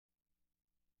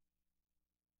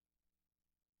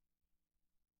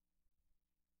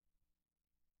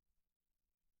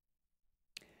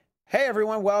Hey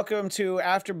everyone, welcome to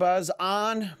AfterBuzz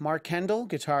on Mark Kendall,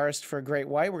 guitarist for Great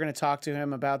White. We're going to talk to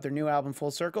him about their new album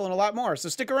Full Circle and a lot more, so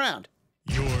stick around.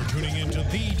 You're tuning into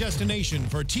the destination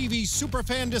for TV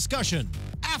superfan discussion,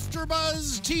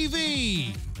 AfterBuzz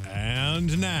TV.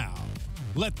 And now,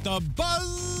 let the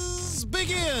buzz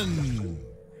begin.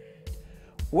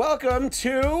 Welcome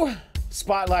to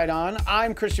Spotlight On.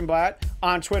 I'm Christian Bladt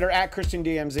on Twitter at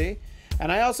ChristianDMZ,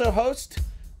 and I also host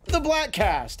the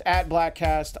Blattcast at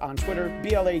Blattcast on Twitter,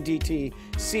 BLADTCAST.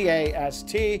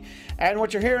 And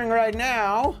what you're hearing right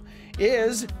now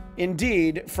is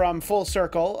indeed from Full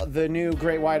Circle, the new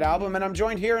Great White album. And I'm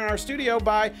joined here in our studio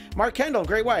by Mark Kendall,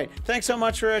 Great White. Thanks so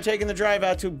much for taking the drive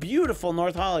out to beautiful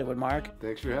North Hollywood, Mark.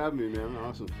 Thanks for having me, man.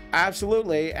 Awesome.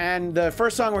 Absolutely. And the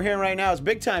first song we're hearing right now is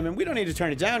Big Time, and we don't need to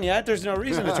turn it down yet. There's no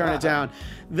reason to turn it down.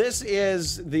 This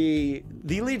is the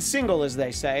lead single, as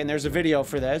they say, and there's a video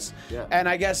for this. Yeah. And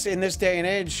I guess in this day and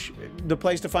age, the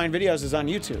place to find videos is on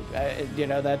YouTube. You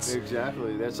know, that's...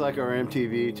 Exactly. That's like our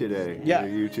MTV today. Yeah.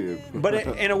 YouTube. But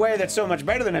in a way that's so much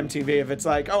better than MTV. If it's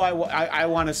like, oh, I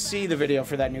want to see the video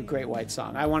for that new Great White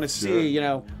song. I want to see, Sure. you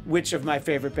know, which of my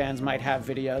favorite bands might have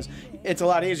videos. It's a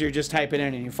lot easier. Just type it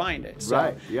in and you find it. So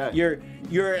Right, yeah.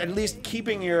 You're at least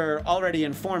keeping your already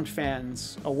informed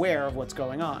fans aware of what's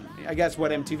going on. I guess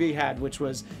what MTV had, which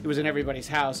was, it was in everybody's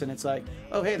house, and it's like,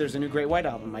 oh, hey, there's a new Great White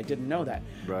album. I didn't know that.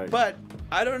 Right. But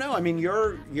I don't know. I mean,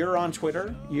 you're on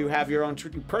Twitter. You have your own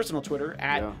personal Twitter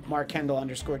at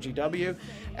 @MarkKendall_GW,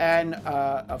 and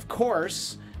of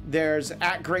course, there's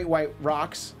at Great White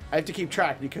Rocks. I have to keep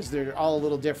track because they're all a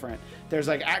little different. There's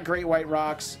like at Great White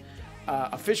Rocks.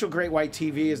 Official Great White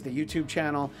TV is the YouTube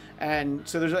channel, and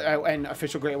so there's and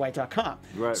officialgreatwhite.com.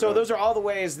 Right. So right. those are all the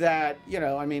ways that, you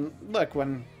know, I mean, look,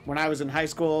 when I was in high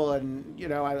school and, you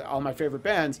know, all my favorite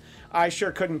bands, I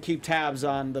sure couldn't keep tabs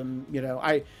on them. You know,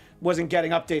 I wasn't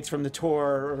getting updates from the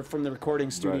tour or from the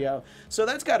recording studio. Right. So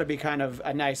that's got to be kind of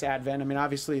a nice advent. I mean,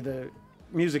 obviously the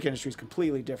music industry is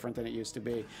completely different than it used to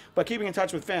be, but keeping in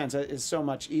touch with fans is so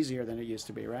much easier than it used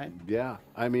to be, right? Yeah.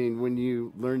 I mean, when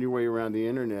you learn your way around the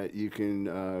internet, you can,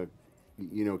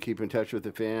 you know, keep in touch with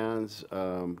the fans,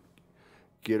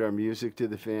 get our music to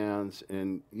the fans,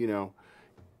 and, you know,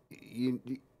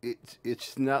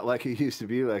 it's not like it used to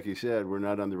be, like you said. We're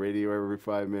not on the radio every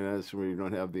 5 minutes. We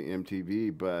don't have the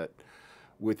MTV, but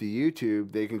with the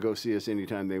YouTube, they can go see us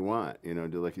anytime they want. You know,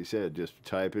 like you said, just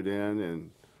type it in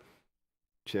and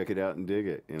check it out and dig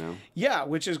it, you know? Yeah,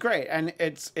 which is great. And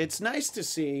it's nice to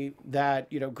see that,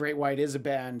 you know, Great White is a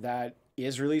band that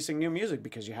is releasing new music,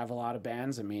 because you have a lot of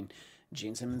bands. I mean,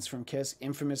 Gene Simmons from Kiss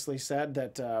infamously said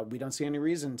that we don't see any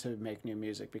reason to make new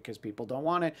music because people don't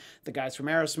want it. The guys from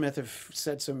Aerosmith have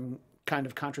said some kind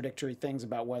of contradictory things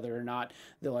about whether or not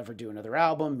they'll ever do another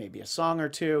album, maybe a song or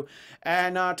two.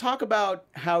 And talk about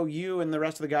how you and the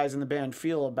rest of the guys in the band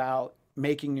feel about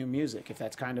making new music, if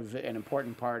that's kind of an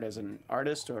important part as an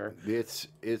artist. Or it's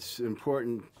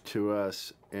important to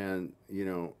us, and you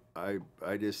know,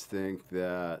 I just think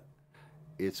that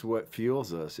it's what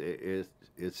fuels us.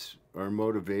 It's our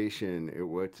motivation.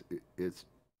 It's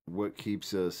what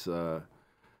keeps us, you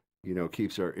know,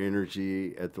 keeps our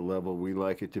energy at the level we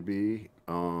like it to be.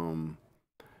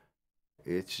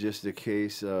 It's just a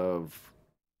case of,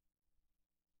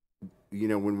 you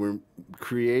know, when we're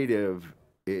creative,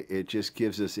 it just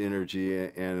gives us energy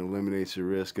and eliminates the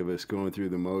risk of us going through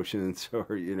the motions.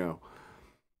 Or, you know,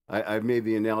 I've made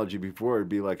the analogy before. It'd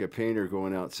be like a painter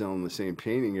going out selling the same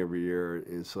painting every year.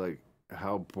 It's like,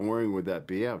 how boring would that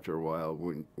be after a while?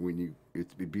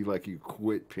 It'd be like you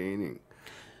quit painting.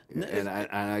 And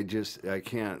I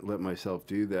can't let myself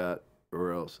do that,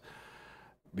 or else,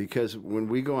 because when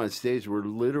we go on stage, we're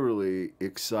literally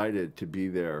excited to be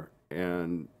there,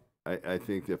 and I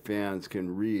think the fans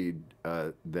can read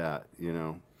that, you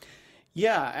know.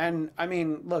 yeah, and I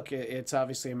mean, look, it's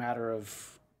obviously a matter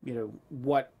of, you know,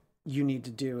 what you need to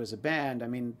do as a band. I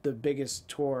mean, the biggest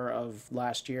tour of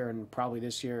last year and probably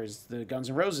this year is the Guns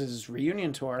N' Roses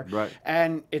reunion tour. Right.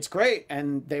 And it's great.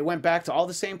 And they went back to all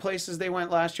the same places they went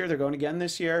last year. They're going again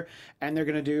this year. And they're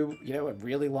going to do, you know, a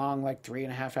really long, like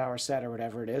 3.5-hour set or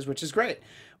whatever it is, which is great.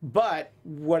 But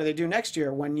what do they do next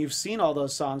year when you've seen all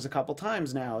those songs a couple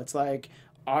times now? It's like,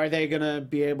 are they going to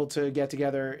be able to get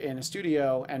together in a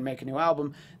studio and make a new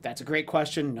album? That's a great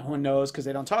question. No one knows because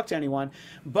they don't talk to anyone.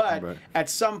 But Right. at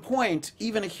some point,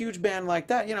 even a huge band like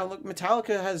that, you know, look,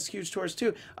 Metallica has huge tours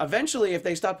too. Eventually, if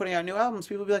they stop putting out new albums,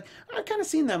 people will be like, I've kind of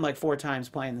seen them like 4 times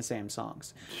playing the same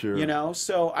songs. Sure. You know,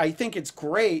 so I think it's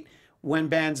great when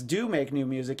bands do make new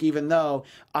music, even though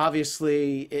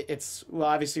obviously it's, well,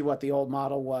 obviously what the old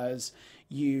model was,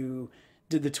 you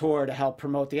did the tour to help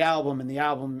promote the album, and the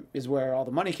album is where all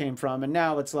the money came from. And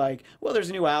now it's like, well, there's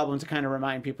a new album to kind of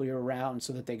remind people you're around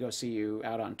so that they go see you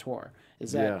out on tour.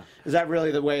 Is that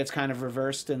really the way it's kind of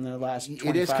reversed in the last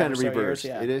 25 It is kind or of so reversed.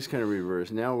 years? Yeah. It is kind of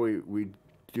reversed. Now we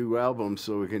do albums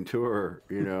so we can tour,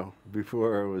 you know.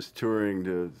 Before I was touring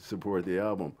to support the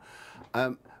album.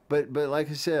 But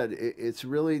like I said, it's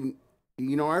really,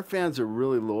 you know, our fans are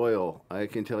really loyal. I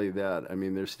can tell you that. I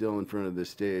mean, they're still in front of the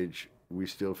stage. We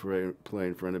still play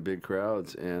in front of big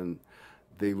crowds, and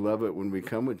they love it when we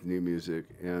come with new music.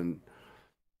 And,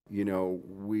 you know,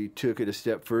 we took it a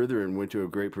step further and went to a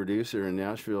great producer in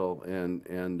Nashville and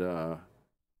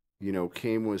you know,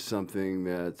 came with something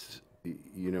that's,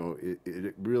 you know,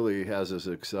 it really has us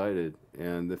excited.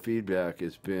 And the feedback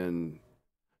has been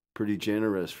pretty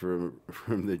generous from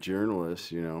the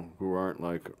journalists, you know, who aren't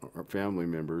like our family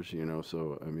members, you know.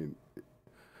 So, I mean,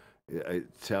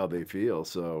 it's how they feel.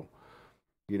 So,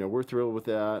 you know, we're thrilled with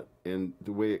that and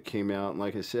the way it came out. And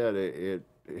like I said, it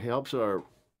helps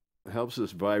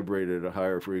us vibrate at a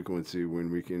higher frequency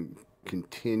when we can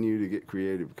continue to get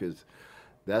creative, because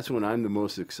that's when I'm the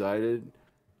most excited,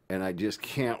 and I just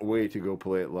can't wait to go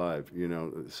play it live, you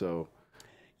know. So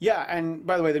yeah, and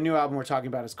by the way, the new album we're talking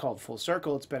about is called Full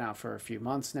Circle. It's been out for a few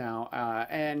months now,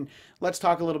 and let's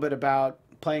talk a little bit about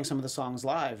playing some of the songs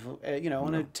live. You know,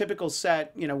 in a typical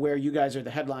set, you know, where you guys are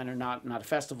the headliner, not a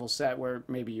festival set where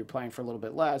maybe you're playing for a little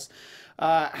bit less.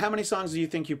 How many songs do you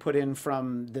think you put in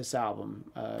from this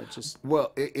album?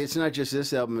 Well, it's not just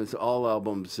this album; it's all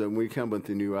albums. And when we come with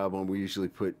the new album, we usually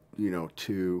put, you know,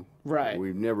 2. Right.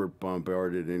 We've never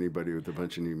bombarded anybody with a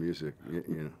bunch of new music, you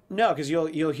know. No, because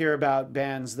you'll hear about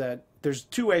bands that there's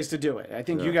 2 ways to do it. I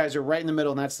think you guys are right in the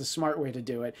middle, and that's the smart way to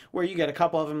do it, where you get a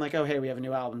couple of them like, oh, hey, we have a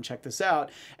new album, check this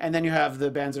out. And then you have the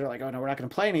bands that are like, oh, no, we're not going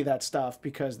to play any of that stuff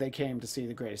because they came to see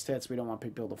the greatest hits. We don't want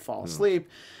people to fall asleep.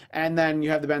 And then you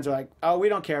have the bands that are like, oh, we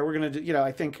don't care. We're going to do, you know,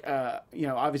 I think, you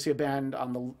know, obviously a band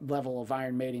on the level of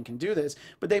Iron Maiden can do this,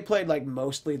 but they played like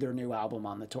mostly their new album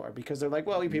on the tour because they're like,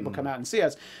 well, you people come out and see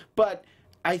us. But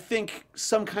I think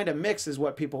some kind of mix is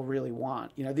what people really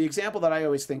want. You know, the example that I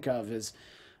always think of is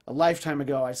a lifetime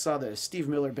ago, I saw the Steve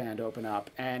Miller Band open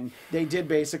up, and they did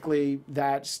basically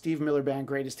that Steve Miller Band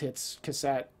Greatest Hits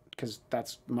cassette, because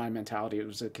that's my mentality. It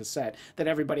was a cassette that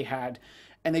everybody had,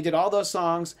 and they did all those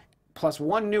songs plus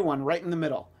one new one right in the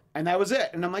middle, and that was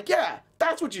it. And I'm like, yeah,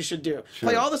 that's what you should do. Sure.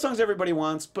 Play all the songs everybody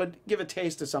wants, but give a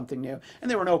taste of something new. And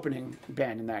they were an opening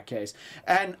band in that case.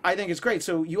 And I think it's great.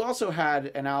 So you also had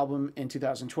an album in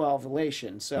 2012,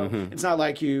 Elation. So it's not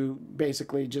like you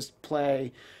basically just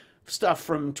play stuff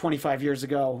from 25 years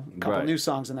ago, a couple new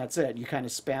songs, and that's it. You kind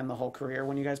of span the whole career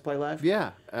when you guys play live?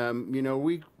 Yeah. You know,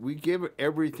 we give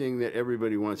everything that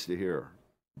everybody wants to hear,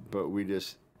 but we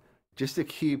just to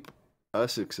keep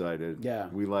us excited,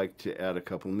 we like to add a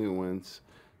couple new ones.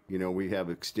 You know, we have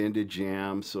extended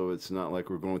jams, so it's not like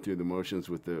we're going through the motions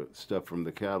with the stuff from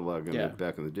the catalog and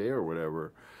back in the day or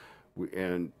whatever.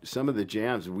 And some of the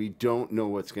jams, we don't know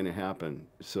what's going to happen.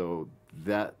 So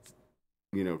that,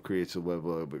 you know, creates a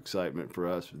level of excitement for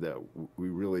us that we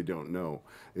really don't know.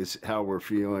 It's how we're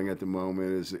feeling at the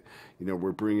moment. Is, you know,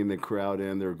 we're bringing the crowd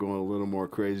in. They're going a little more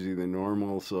crazy than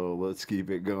normal, so let's keep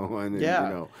it going and, you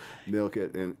know, milk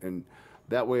it. And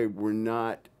that way we're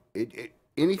not...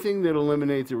 anything that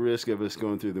eliminates the risk of us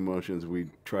going through the motions, we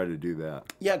try to do that.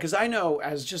 Yeah, because I know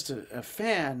as just a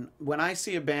fan, when I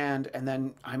see a band and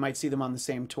then I might see them on the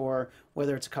same tour,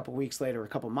 whether it's a couple weeks later or a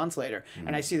couple months later,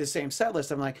 and I see the same set list,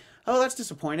 I'm like, oh, that's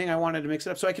disappointing. I wanted to mix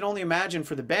it up. So I can only imagine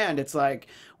for the band, it's like,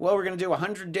 well, we're going to do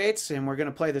 100 dates and we're going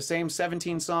to play the same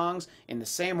 17 songs in the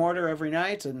same order every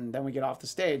night, and then we get off the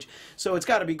stage. So it's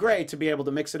got to be great to be able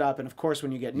to mix it up. And of course,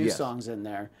 when you get new songs in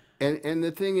there. And the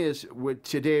thing is, with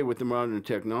today, with the modern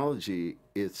technology,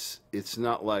 it's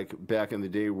not like back in the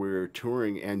day we were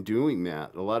touring and doing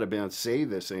that. A lot of bands say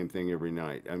the same thing every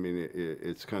night. I mean,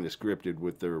 it's kind of scripted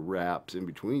with their raps in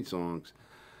between songs.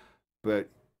 But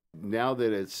now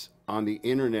that it's on the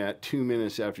internet 2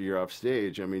 minutes after you're off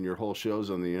stage, I mean, your whole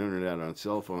show's on the internet on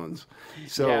cell phones.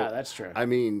 So, yeah, that's true. I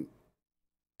mean,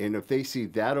 and if they see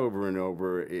that over and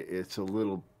over, it's a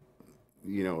little...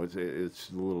 You know, it's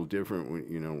a little different when,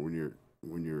 you know,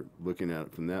 when you're looking at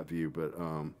it from that view. But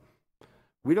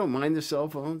we don't mind the cell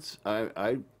phones.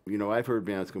 You know, I've heard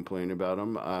bands complain about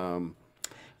them.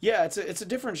 Yeah, it's a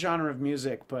different genre of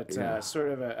music, but sort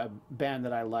of a band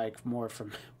that I like more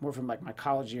from like my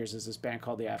college years is this band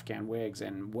called the Afghan Wigs,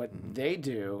 and what they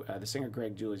do, the singer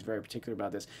Greg Dooley is very particular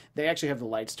about this. They actually have the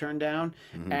lights turned down,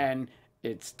 and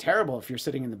it's terrible if you're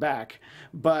sitting in the back,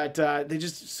 but they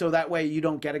just, so that way you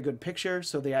don't get a good picture.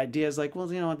 So the idea is like,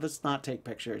 well, you know what, let's not take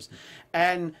pictures.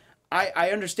 And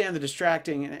I understand the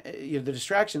the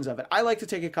distractions of it. I like to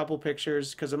take a couple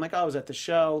pictures because I'm like, oh, I was at the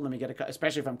show. Let me get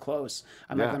especially if I'm close.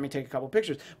 I'm like, let me take a couple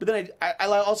pictures. But then I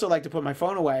also like to put my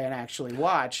phone away and actually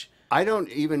watch. I don't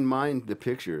even mind the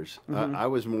pictures. I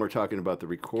was more talking about the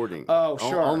recording. Oh,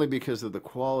 sure. Only because of the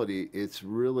quality. It's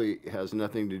really has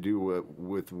nothing to do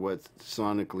with what's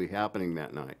sonically happening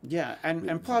that night. Yeah,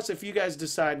 and plus, if you guys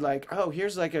decide like, oh,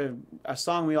 here's like a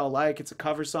song we all like, it's a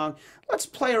cover song, let's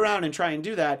play around and try and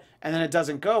do that, and then it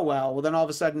doesn't go well then all of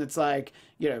a sudden it's like,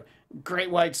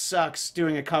 Great White Sucks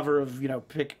doing a cover of,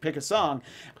 pick a song,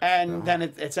 and then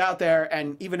it's out there,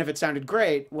 and even if it sounded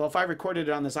great, well, if I recorded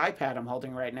it on this iPad I'm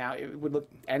holding right now, it would look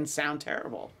and sound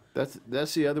terrible.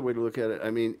 That's the other way to look at it.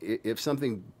 I mean, if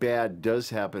something bad does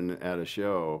happen at a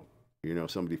show,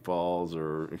 somebody falls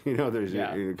or, there's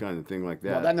any kind of thing like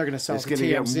that. Well, then they're going to sell it to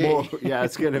TMZ. Get more,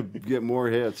 it's going to get more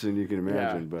hits than you can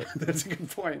imagine. Yeah, but that's a good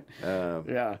point.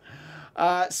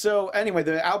 So anyway,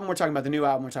 the album we're talking about, the new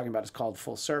album we're talking about, is called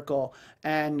Full Circle,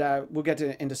 and we'll get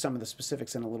into some of the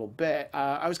specifics in a little bit.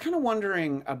 I was kind of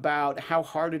wondering about how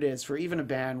hard it is for even a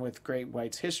band with Great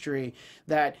White's history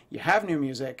that you have new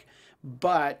music,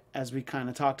 but as we kind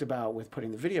of talked about with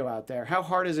putting the video out there, how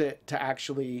hard is it to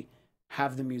actually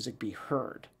have the music be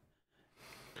heard?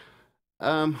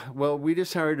 Well, we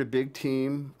just hired a big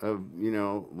team of,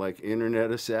 like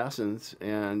internet assassins,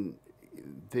 and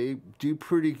they do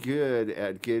pretty good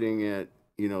at getting it,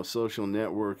 social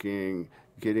networking,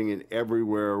 getting it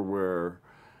everywhere where,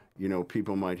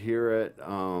 people might hear it.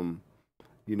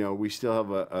 We still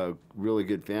have a really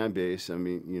good fan base. I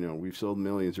mean, we've sold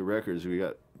millions of records. We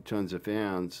got tons of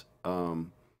fans.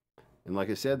 And like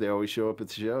I said, they always show up at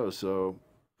the shows. So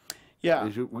yeah,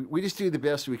 we just do the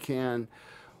best we can.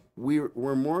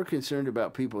 We're more concerned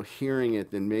about people hearing it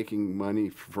than making money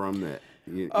from it.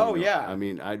 Yeah. I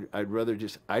mean, I'd rather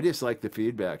I just like the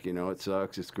feedback. It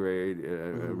sucks. It's great. I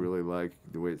really like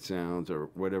the way it sounds or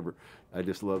whatever. I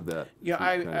just love that. Yeah,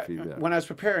 kind of feedback. When I was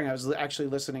preparing, I was actually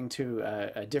listening to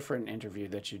a different interview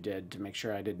that you did to make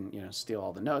sure I didn't, steal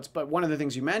all the notes. But one of the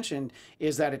things you mentioned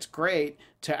is that it's great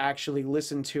to actually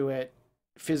listen to it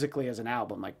physically as an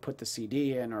album, like put the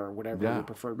CD in or whatever your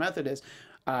preferred method is.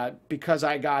 Because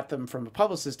I got them from a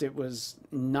publicist, it was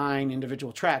 9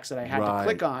 individual tracks that I had to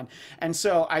click on. And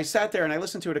so I sat there and I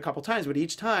listened to it a couple times, but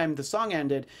each time the song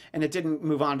ended and it didn't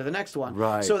move on to the next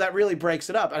one. So that really breaks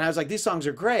it up. And I was like, these songs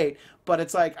are great, but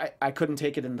it's like I couldn't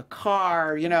take it in the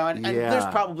car, and there's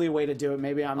probably a way to do it.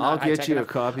 Maybe I'm not. I'll get you a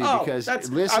copy because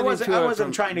listening I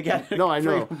wasn't trying to get it. No, I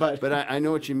know. Free, but I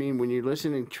know what you mean. When you're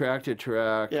listening track to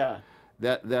track,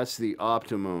 that's the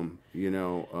optimum,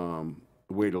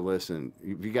 way to listen.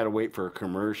 You got to wait for a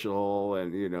commercial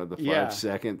and the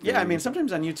 5-second thing. Yeah, I mean,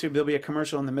 sometimes on YouTube there'll be a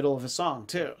commercial in the middle of a song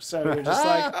too, so you're just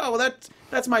like, oh, well,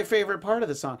 that's my favorite part of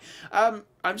the song. I'm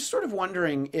just sort of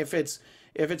wondering if it's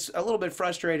a little bit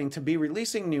frustrating to be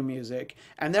releasing new music,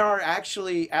 and there are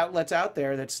actually outlets out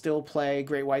there that still play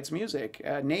Great White's music.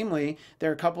 Namely, there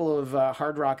are a couple of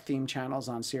hard rock themed channels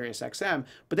on Sirius XM,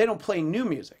 but they don't play new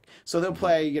music. So they'll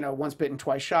play, Once Bitten,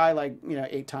 Twice Shy, like,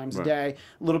 8 times a day,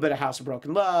 a little bit of House of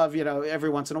Broken Love, every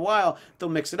once in a while, they'll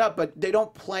mix it up, but they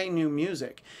don't play new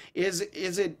music. Is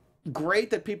it great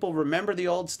that people remember the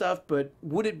old stuff, but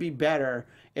would it be better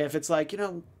if it's like,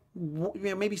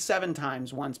 maybe 7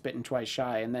 times Once Bitten, Twice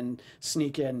Shy, and then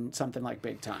sneak in something like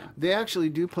Big Time? They actually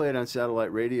do play it on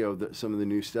satellite radio, some of the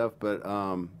new stuff, but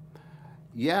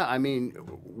yeah, I mean,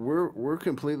 we're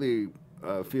completely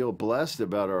feel blessed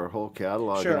about our whole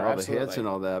catalog and all the hits and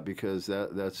all that, because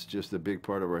that's just a big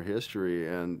part of our history,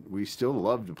 and we still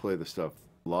love to play the stuff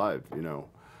live,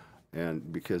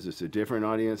 and because it's a different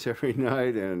audience every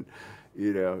night, and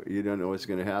you don't know what's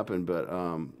going to happen, but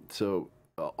so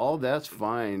all that's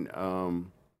fine.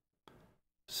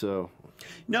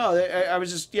 No, I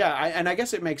was just, and I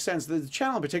guess it makes sense. The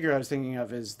channel in particular I was thinking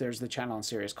of is there's the channel on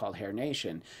Sirius called Hair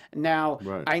Nation. Now,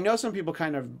 I know some people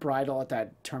kind of bridle at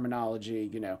that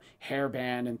terminology, hair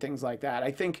band and things like that.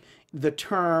 I think the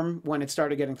term, when it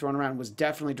started getting thrown around, was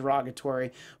definitely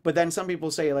derogatory. But then some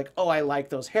people say, like, oh, I like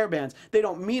those hair bands. They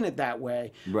don't mean it that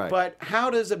way. But how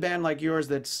does a band like yours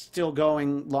that's still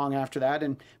going long after that,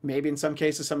 and maybe in some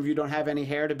cases some of you don't have any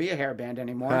hair to be a hair band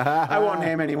anymore. I won't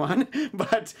name anyone.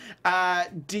 But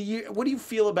what do you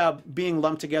feel about being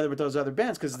lumped together with those other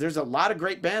bands? Because there's a lot of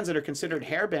great bands that are considered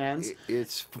hair bands.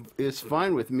 It's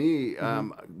fine with me,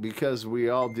 because we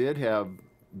all did have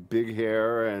big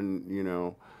hair,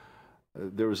 and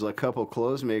there was a couple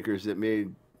clothes makers that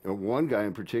made, one guy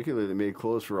in particular that made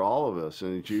clothes for all of us,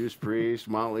 and Judas Priest,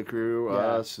 Motley Crue,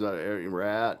 us,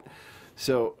 Rat.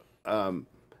 So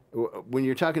when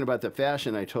you're talking about the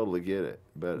fashion, I totally get it.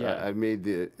 But Yeah. I made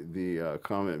the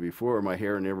comment before. My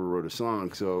hair never wrote a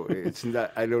song, so it's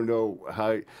not. I don't know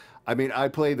how. I mean, I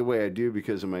play the way I do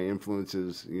because of my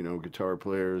influences. You know, guitar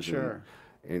players Sure.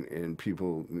 and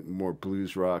people more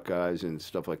blues rock guys and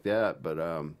stuff like that. But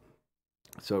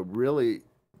so really,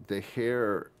 the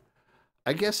hair.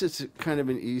 I guess it's kind of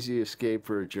an easy escape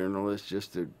for a journalist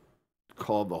just to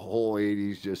call the whole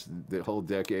 80s, just the whole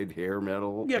decade, hair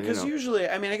metal. Yeah, you because know. usually,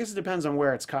 I mean, I guess it depends on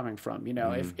where it's coming from. You know,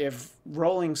 Mm-hmm. if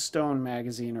Rolling Stone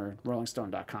magazine or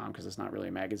RollingStone.com, because it's not really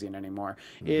a magazine anymore,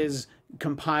 Mm-hmm. is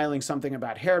compiling something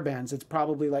about hair bands, it's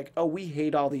probably like, oh, we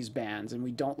hate all these bands and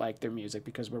we don't like their music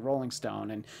because we're Rolling Stone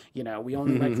and, you know, we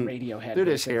only like Radiohead. They're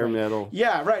just hair basically. metal.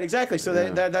 Yeah, right, exactly. So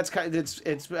that's kind of,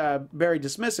 it's very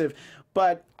dismissive.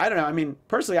 But I don't know. I mean,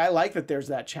 personally, I like that there's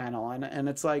that channel, and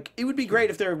it's like it would be great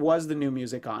if there was the new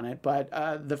music on it. But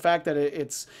the fact that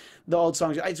it's the old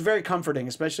songs, it's very comforting,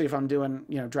 especially if I'm doing,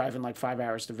 you know, driving like 5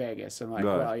 hours to Vegas, and like,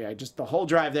 Right. well, yeah, just the whole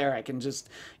drive there, I can just,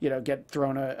 you know, get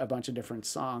thrown a bunch of different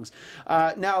songs.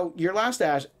 Now, your last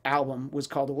album was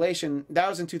called Elation. That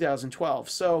was in 2012.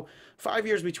 So 5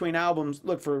 years between albums.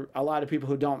 Look, for a lot of people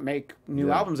who don't make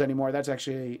new albums anymore, that's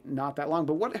actually not that long.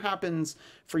 But what happens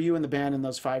for you and the band in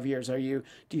those 5 years?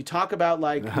 Do you talk about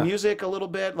like music a little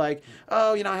bit, like,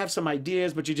 oh, you know, I have some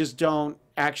ideas, but you just don't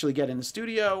actually get in the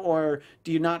studio, or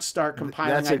do you not start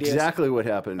compiling That's ideas? exactly what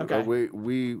happened. Okay.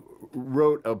 We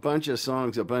wrote a bunch of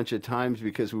songs a bunch of times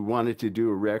because we wanted to do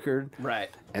a record. Right.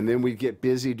 And then we'd get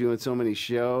busy doing so many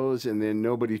shows, and then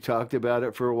nobody talked about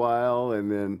it for a while,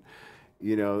 and then,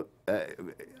 you know,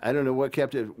 I don't know what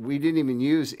kept it. We didn't even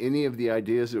use any of the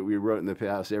ideas that we wrote in the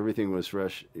past. Everything was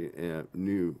fresh,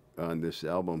 new on this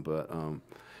album, but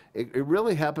it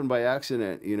really happened by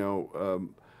accident. You know,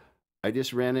 I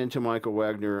just ran into Michael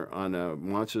Wagner on a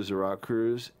Monsters of Rock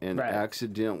cruise, and Right.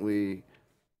 accidentally,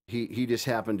 he just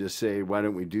happened to say, "Why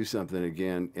don't we do something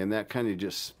again?" And that kind of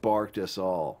just sparked us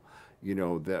all. You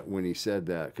know, that when he said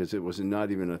that, because it was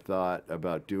not even a thought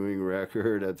about doing a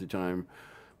record at the time.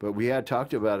 But we had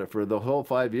talked about it for the whole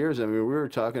 5 years. I mean, we were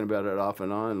talking about it off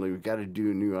and on. Like, we got to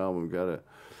do a new album. We got to.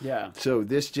 Yeah. So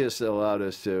this just allowed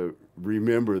us to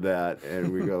remember that,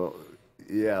 and we go,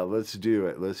 yeah, let's do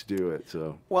it. Let's do it.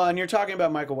 So. Well, and you're talking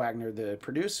about Michael Wagner, the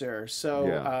producer. So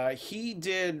Yeah. he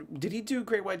did he do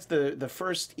Great White's the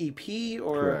first EP,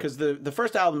 or Correct. because the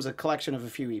first album's a collection of a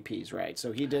few EPs, right?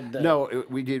 So he did the No,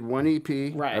 we did one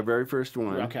EP, Right. our very first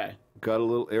one. Okay. Got a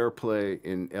little airplay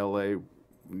in L.A.,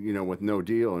 you know, with no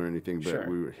deal or anything, but Sure.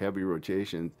 we were heavy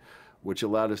rotation, which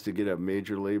allowed us to get a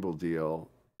major label deal.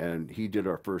 And he did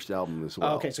our first album as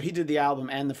well. Okay, so he did the album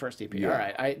and the first EP. Yeah. All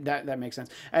right, that makes sense.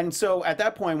 And so at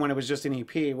that point, when it was just an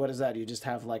EP, what is that? You just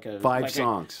have like a Five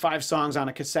songs. 5 songs on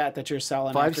a cassette that you're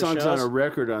selling. 5 after songs shows? on a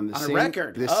record on the On a same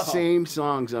record? the Oh. same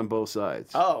songs on both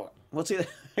sides. Oh, let's see.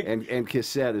 And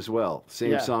cassette as well.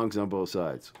 Same Yeah. songs on both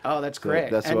sides. Oh, that's So great.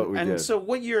 that's and, what we and did. so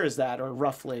what year is that, or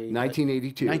roughly?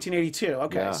 1982. 1982.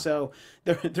 Okay, Yeah. so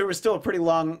there was still a pretty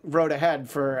long road ahead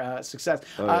for success.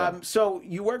 Oh, yeah. So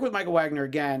you work with Michael Wagner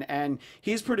again, and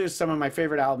he's produced some of my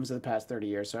favorite albums of the past 30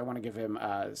 years. So I want to give him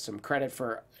some credit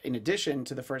for, in addition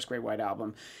to the first Great White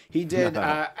album, he did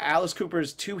Alice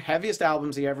Cooper's 2 heaviest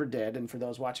albums he ever did. And for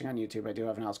those watching on YouTube, I do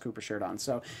have an Alice Cooper shirt on.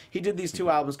 So he did these 2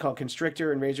 albums called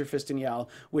Constrictor and Raise Your Fist and Yell,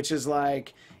 which is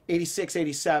like 86,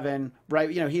 87,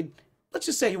 right? You know, let's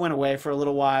just say he went away for a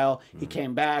little while. He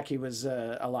came back. He was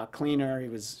a lot cleaner. He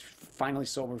was finally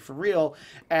sober for real.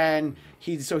 And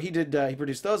he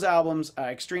produced those albums,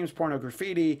 Extremes, Porno,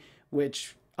 Graffiti,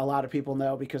 which a lot of people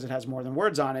know because it has more than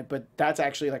words on it, but that's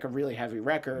actually like a really heavy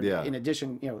record. Yeah. In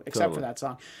addition, you know, except for that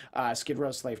song, Skid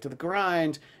Row, Slave to the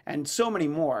Grind, and so many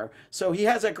more. So he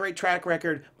has that great track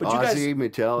record. But you guys, Ozzy,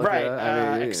 Metallica, right?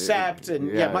 I mean, Accept,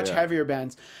 and much heavier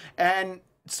bands. And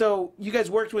so you guys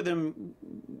worked with him,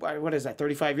 what is that,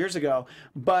 35 years ago?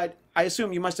 But I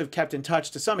assume you must have kept in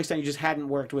touch to some extent. You just hadn't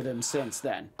worked with him since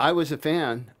then. I was a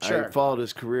fan. Sure. I followed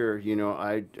his career. You know,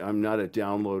 I'm not a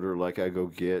downloader, like I go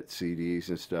get CDs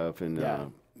and stuff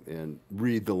and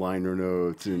read the liner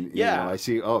notes and you know, I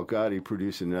see, oh God, he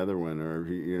produced another one, or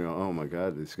you know, oh my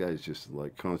God, this guy's just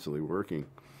like constantly working.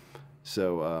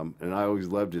 So and I always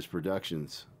loved his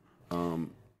productions.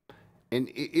 And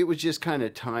it was just kind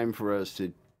of time for us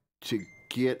to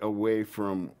get away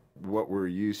from what we're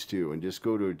used to and just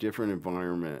go to a different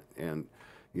environment. And,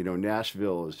 you know,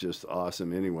 Nashville is just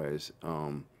awesome anyways.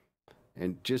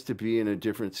 And just to be in a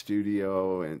different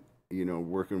studio and, you know,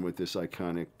 working with this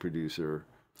iconic producer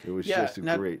It was Yeah, just a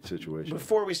now, great situation.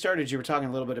 before we started, you were talking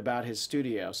a little bit about his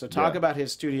studio. So talk about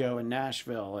his studio in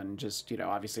Nashville, and just, you know,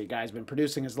 obviously, a guy's been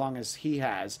producing as long as he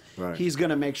has. Right. He's going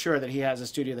to make sure that he has a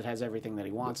studio that has everything that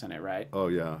he wants in it, right? Oh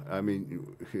yeah, I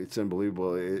mean, it's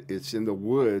unbelievable. It's in the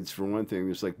woods for one thing.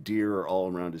 There's like deer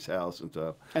all around his house and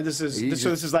stuff. And this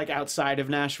is like outside of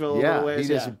Nashville. Yeah, a little ways?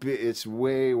 he just it's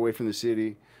way away from the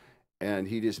city, and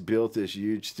he just built this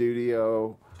huge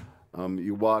studio.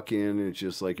 You walk in, and it's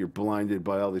just like you're blinded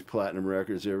by all these platinum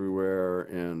records everywhere,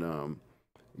 and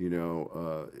you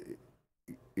know,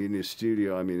 in his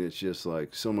studio, I mean, it's just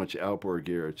like so much outboard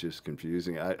gear. It's just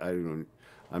confusing. I'm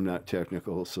not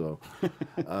technical, so,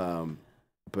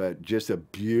 but just a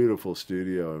beautiful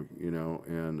studio, you know,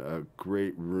 and a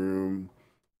great room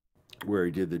where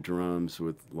he did the drums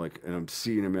with like an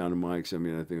obscene amount of mics. I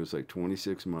mean, I think it was like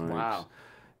 26 mics. Wow.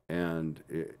 And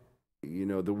you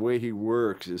know, the way he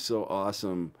works is so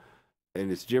awesome,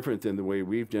 and it's different than the way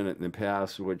we've done it in the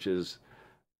past, which is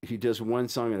he does one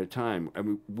song at a time. I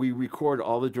mean, we record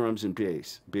all the drums and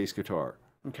bass guitar.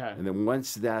 Okay. And then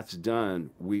once that's done,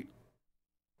 we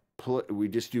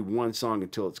just do one song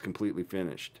until it's completely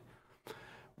finished.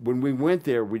 When we went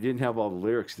there, we didn't have all the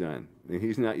lyrics done, and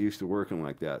he's not used to working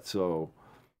like that. So,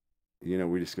 you know,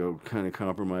 we just go kind of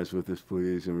compromise with this,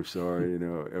 please, and we're sorry, you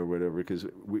know, or whatever, because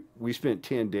we spent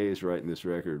 10 days writing this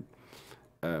record.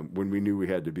 When we knew we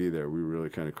had to be there, we really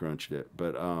kind of crunched it.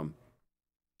 But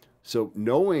so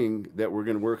knowing that we're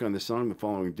going to work on the song the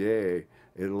following day,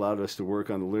 it allowed us to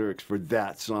work on the lyrics for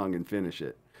that song and finish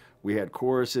it. We had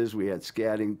choruses, we had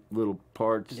scatting little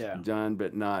parts done,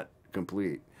 but not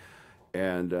complete.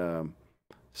 And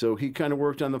so he kind of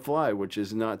worked on the fly, which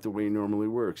is not the way he normally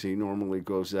works. He normally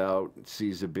goes out,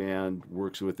 sees a band,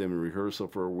 works with them in rehearsal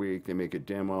for a week. They make a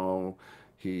demo.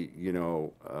 He, you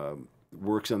know,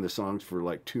 works on the songs for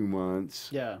like 2 months.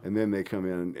 Yeah. And then they come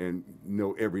in and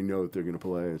know every note they're going to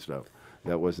play and stuff.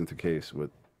 That wasn't the case with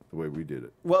the way we did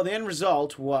it. Well, the end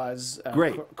result was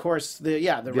great. Of course, the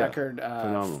record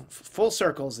phenomenal. Full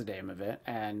Circle is the name of it,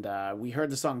 and we heard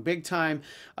the song Big Time.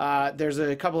 There's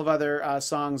a couple of other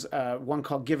songs. One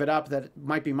called Give It Up that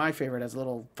might be my favorite. Has a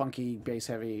little funky bass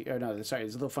heavy. Or no, sorry,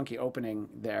 there's a little funky opening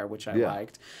there, which I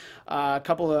liked. A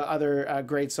couple of other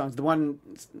great songs. The one,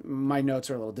 my notes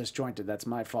are a little disjointed. That's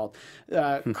my fault.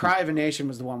 Cry of a Nation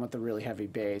was the one with the really heavy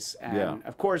bass, and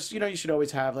of course, you know, you should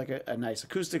always have like a nice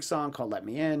acoustic song called Let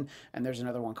Me In. And there's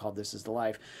another one called This Is the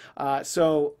Life.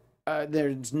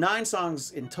 There's 9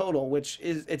 songs in total, which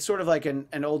it's sort of like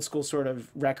an old school sort of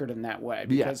record in that way.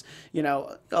 Because, you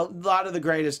know, a lot of the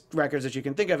greatest records that you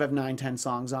can think of have 9, 10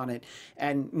 songs on it.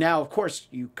 And now, of course,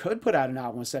 you could put out an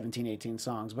album with 17, 18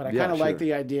 songs. But I kind of like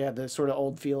the idea, the sort of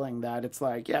old feeling that it's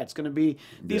like, it's going to be,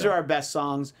 these are our best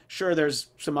songs. Sure, there's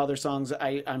some other songs.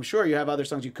 I'm sure you have other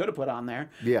songs you could have put on there.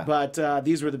 Yeah. But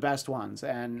these were the best ones.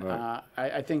 And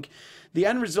I think the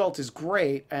end result is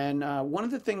great. And one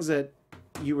of the things that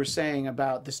you were saying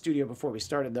about the studio before we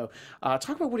started, though,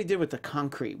 talk about what he did with the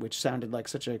concrete, which sounded like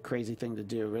such a crazy thing to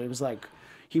do. It was like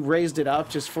he raised it up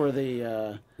just for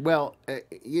the... Well,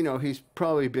 you know, he's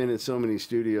probably been in so many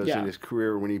studios in his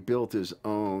career. When he built his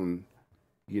own,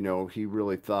 you know, he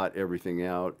really thought everything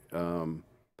out.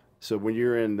 So when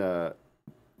you're in the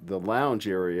lounge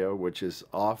area, which is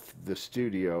off the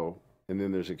studio, and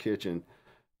then there's a kitchen,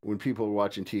 when people are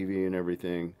watching TV and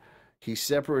everything, he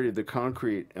separated the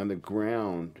concrete on the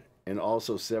ground and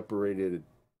also separated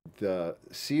the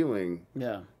ceiling.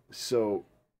 Yeah. So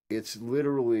it's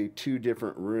literally 2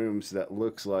 different rooms that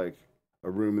looks like a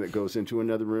room that goes into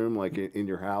another room, like in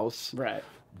your house. Right.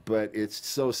 But it's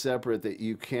so separate that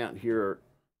you can't hear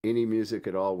any music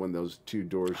at all when those 2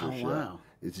 doors are shut. Wow.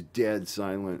 It's dead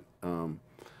silent.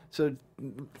 So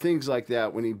things like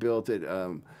that, when he built it,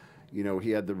 you know,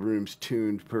 he had the rooms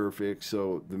tuned perfect,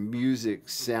 so the music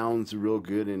sounds real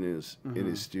good in his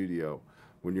studio.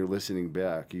 When you're listening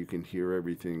back, you can hear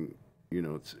everything. You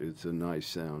know, it's a nice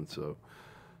sound. So,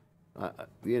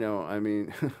 you know, I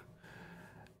mean,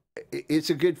 it's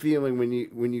a good feeling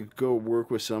when you go work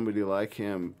with somebody like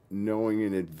him, knowing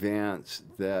in advance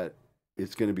that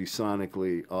it's going to be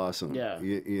sonically awesome. Yeah.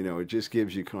 You know, it just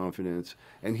gives you confidence,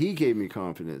 and he gave me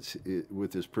confidence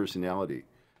with his personality.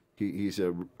 He's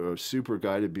a super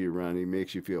guy to be around. He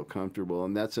makes you feel comfortable,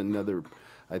 and that's another,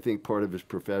 I think, part of his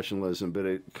professionalism, but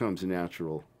it comes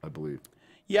natural, I believe.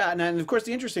 Yeah, and of course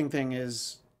the interesting thing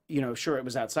is, you know, sure, it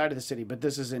was outside of the city, but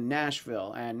this is in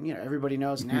Nashville. And, you know, everybody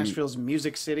knows Nashville's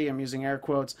Music City. I'm using air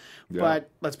quotes. Yeah. But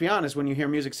let's be honest, when you hear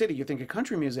Music City, you think of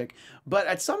country music. But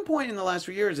at some point in the last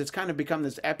few years, it's kind of become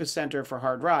this epicenter for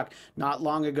hard rock. Not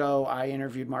long ago, I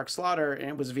interviewed Mark Slaughter, and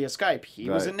it was via Skype. He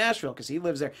was in Nashville because he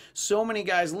lives there. So many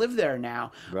guys live there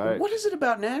now. Right. What is it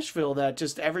about Nashville that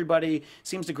just everybody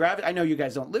seems to gravitate? I know you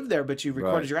guys don't live there, but you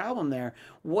recorded your album there.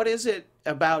 What is it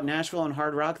about Nashville and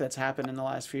hard rock that's happened in the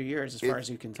last few years, as far as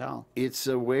you can tell? It's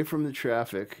away from the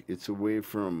traffic. It's away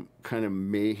from kind of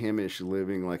mayhemish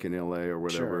living like in LA or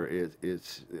whatever. Sure.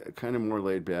 It's kind of more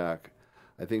laid back.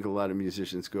 I think a lot of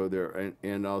musicians go there,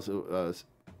 and also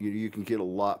you can get a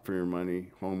lot for your money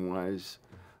home-wise.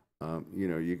 You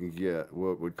know, you can get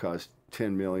what would cost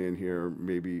 $10 million here,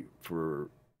 maybe for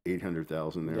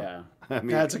 800,000 there. Yeah, I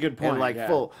mean, that's a good point. And like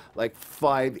yeah. like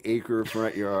 5-acre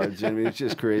front yards. I mean, it's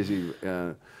just crazy.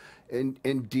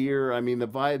 And deer. I mean, the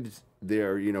vibes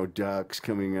there. You know, ducks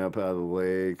coming up out of the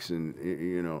lakes, and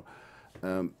you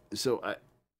know, so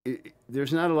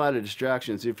there's not a lot of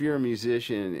distractions. If you're a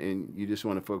musician and you just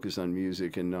want to focus on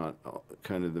music and not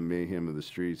kind of the mayhem of the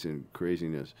streets and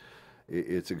craziness,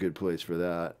 it's a good place for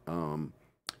that.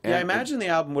 Yeah, I imagine the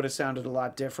album would have sounded a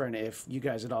lot different if you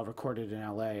guys had all recorded in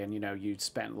LA and, you know, you'd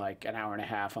spent like an hour and a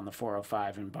half on the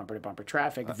 405 in bumper-to-bumper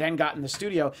traffic, then got in the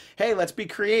studio. Hey, let's be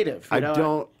creative. You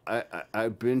know?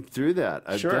 I've been through that.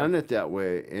 I've done it that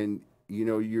way. And, you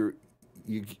know, you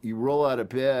roll out of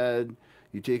bed,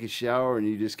 you take a shower, and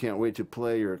you just can't wait to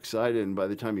play. You're excited. And by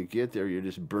the time you get there, you're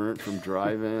just burnt from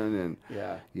driving and,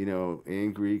 you know,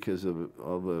 angry because of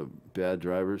all the bad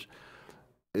drivers.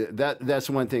 That's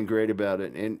one thing great about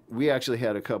it. And we actually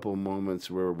had a couple moments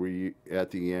where we,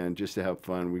 at the end, just to have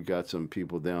fun, we got some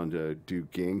people down to do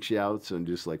gang shouts and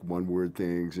just like one-word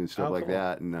things and stuff like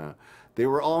that. And they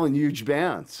were all in huge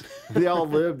bands. They all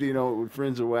lived, you know, with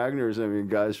friends of Wagner's. I mean,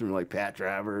 guys from like Pat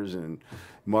Travers and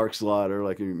Mark Slaughter,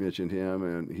 like you mentioned him,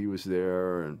 and he was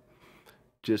there. And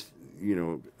just, you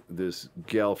know, this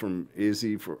gal from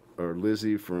Lizzie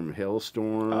from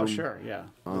Hailstorm. Oh, sure, yeah.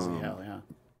 Lizzie Hell, yeah.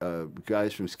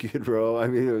 Guys from Skid Row. I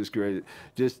mean, it was great.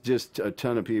 Just a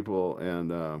ton of people,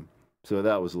 and so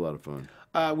that was a lot of fun.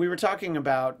 We were talking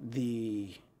about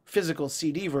the physical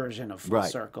CD version of Full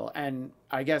Circle, and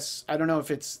I guess, I don't know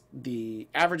if it's the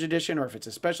average edition or if it's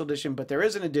a special edition, but there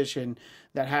is an edition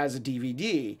that has a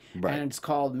DVD, and it's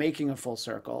called Making a Full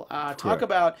Circle. Talk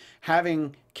about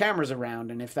having cameras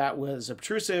around, and if that was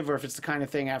obtrusive, or if it's the kind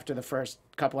of thing after the first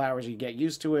couple hours you get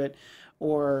used to it,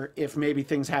 or if maybe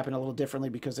things happen a little differently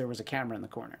because there was a camera in the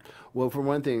corner. Well, for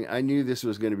one thing, I knew this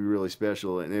was going to be really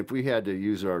special, and if we had to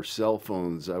use our cell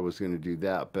phones, I was going to do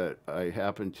that. But I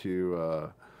happened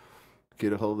to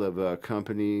get a hold of a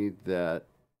company that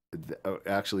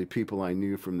actually people I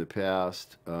knew from the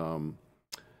past,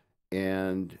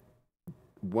 and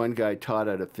one guy taught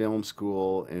at a film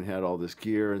school and had all this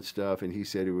gear and stuff, and he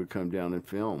said he would come down and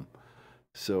film.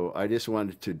 So I just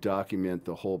wanted to document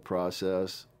the whole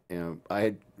process. And I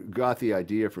had got the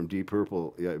idea from Deep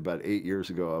Purple about 8 years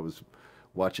ago. I was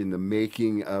watching the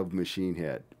making of Machine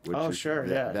Head, which is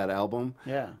that album.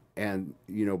 Yeah. And,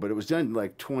 you know, but it was done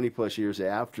like 20 plus years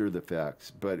after the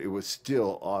fact, but it was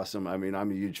still awesome. I mean,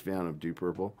 I'm a huge fan of Deep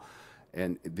Purple.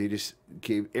 And they just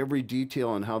gave every detail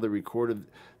on how they recorded.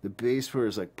 The bass player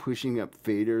is like pushing up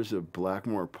faders of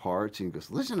Blackmore parts, and he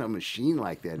goes, listen to a machine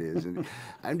like that is. And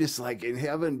I'm just like in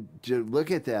heaven to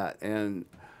look at that. And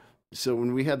so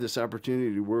when we had this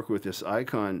opportunity to work with this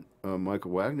icon,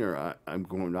 Michael Wagner, I'm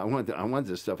going, I want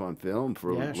this stuff on film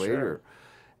for later. Sure.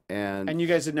 And you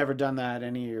guys had never done that,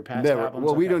 any of your past albums?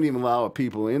 Well, we don't even allow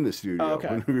people in the studio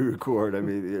when we record. I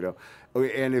mean, you know,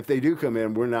 and if they do come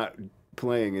in, we're not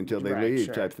playing until they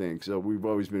leave type thing. So we've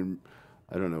always been,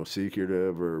 I don't know,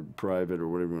 secretive or private or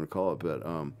whatever you want to call it. But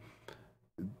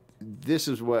this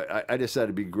is what I decided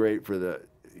to be great for the,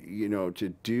 you know, to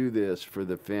do this for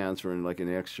the fans for like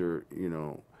an extra, you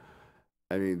know,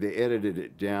 I mean, they edited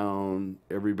it down.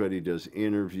 Everybody does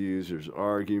interviews. There's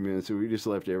arguments. And we just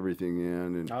left everything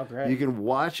in. And you can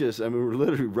watch us. I mean, we're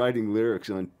literally writing lyrics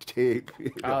on tape.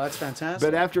 You know? Oh, that's fantastic.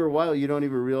 But after a while, you don't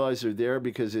even realize they're there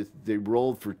because they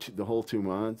rolled for the whole 2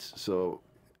 months. So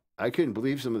I couldn't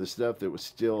believe some of the stuff that was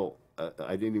still,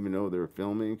 I didn't even know they were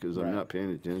filming because I'm not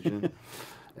paying attention.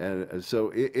 And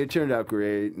so it turned out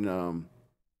great. And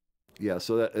yeah,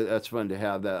 so that's fun to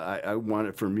have that. I want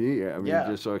it for me. I mean,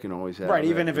 just so I can always have it.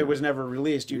 Even if it was never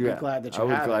released, you'd be glad that you have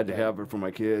it. I was glad to have it for my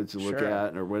kids to look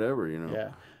at or whatever, you know. Yeah.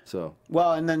 So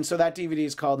well, and then so that DVD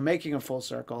is called Making a Full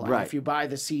Circle. And Right. if you buy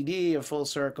the CD of Full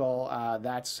Circle,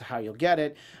 that's how you'll get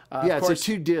it. yeah, of it's course,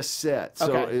 a 2-disc set.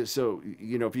 So Okay. so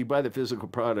you know, if you buy the physical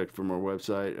product from our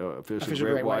website,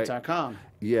 officialgreatwhite.com.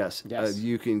 yes, Yes.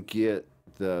 you can get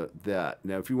that.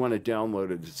 Now, if you want to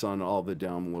download it, it's on all the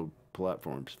download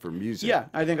platforms for music. Yeah,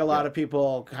 I think a lot of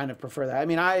people kind of prefer that. I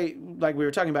mean, like we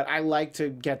were talking about, I like to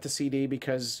get the CD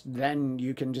because then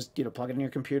you can just, plug it in your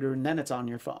computer and then it's on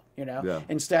your phone, Yeah.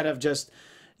 instead of just,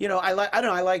 I don't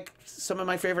know, I like some of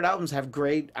my favorite albums have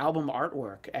great album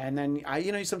artwork. And then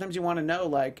sometimes you want to know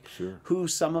like who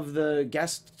some of the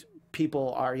guest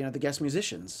people are, the guest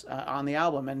musicians on the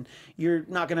album, and you're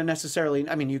not going to necessarily,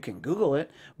 I mean, you can Google it,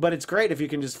 but it's great if you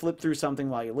can just flip through something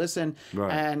while you listen.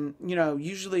 Right. And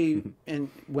usually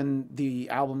when the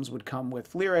albums would come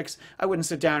with lyrics, I wouldn't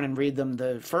sit down and read them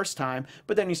the first time,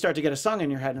 but then you start to get a song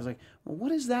in your head and it's like, well,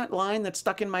 what is that line that's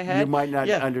stuck in my head? You might not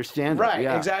understand it. Right,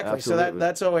 Yeah, exactly. absolutely. So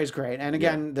that's always great. And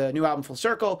again, the new album Full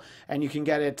Circle, and you can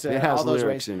get it, It has all those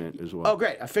lyrics ways in it as well. Oh,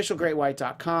 great.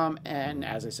 Officialgreatwhite.com. And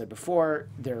as I said before,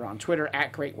 they're on Twitter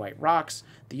at Great White Rocks.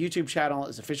 The YouTube channel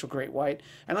is Official Great White.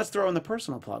 And let's throw in the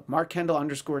personal plug, Mark Kendall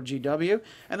 _GW.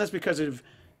 And that's because of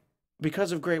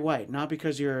Great White, not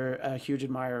because you're a huge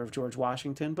admirer of George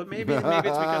Washington, but maybe it's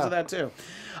because of that too.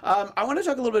 I want to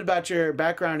talk a little bit about your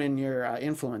background and your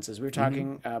influences. We were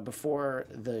talking before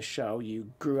the show. You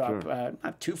grew up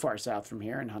not too far south from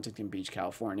here in Huntington Beach,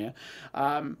 California,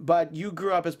 but you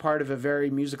grew up as part of a very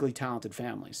musically talented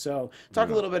family. So talk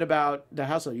a little bit about the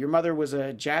household. Your mother was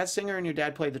a jazz singer and your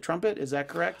dad played the trumpet. Is that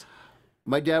correct?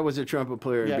 My dad was a trumpet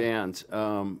player in bands.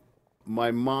 My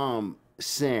mom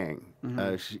sang.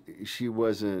 She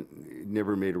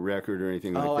never made a record or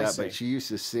anything like that, but she used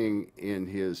to sing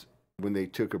when they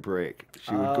took a break.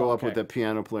 She would go up with a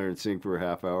piano player and sing for a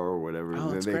half hour or whatever,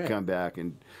 and then they'd come back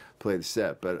and play the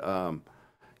set. But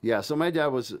yeah, so my dad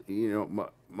was,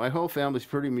 my whole family's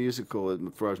pretty musical as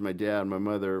far as my dad, my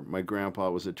mother, my grandpa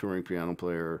was a touring piano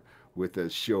player with the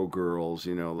showgirls,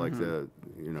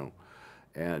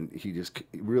 and he just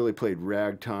really played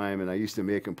ragtime, and I used to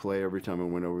make him play every time I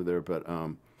went over there. But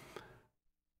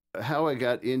how I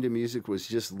got into music was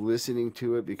just listening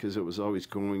to it because it was always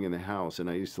going in the house, and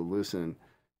I used to listen,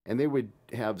 and they would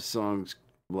have songs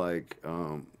like,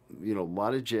 a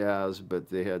lot of jazz, but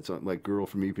they had something like Girl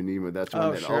from Ipanema. That's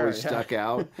one that always stuck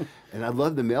out, and I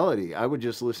loved the melody. I would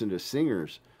just listen to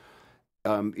singers.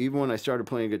 Even when I started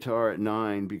playing guitar at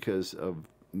 9, because of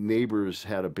neighbors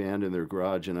had a band in their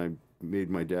garage, and I made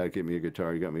my dad get me a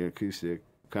guitar. He got me an acoustic,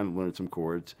 kind of learned some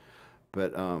chords.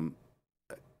 But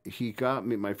he got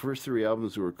me, my first 3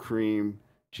 albums were Cream,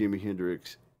 Jimi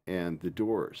Hendrix, and The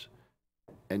Doors.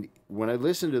 And when I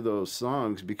listened to those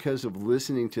songs, because of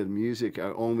listening to the music,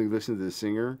 I only listened to the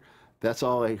singer. That's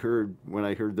all I heard when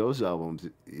I heard those albums,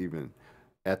 even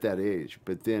at that age.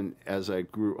 But then as I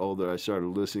grew older, I started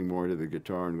listening more to the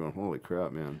guitar and going, holy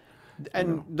crap, man.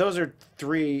 And those are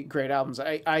 3 great albums.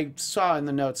 I saw in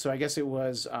the notes, so I guess it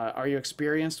was Are You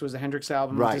Experienced was the Hendrix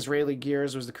album, Disraeli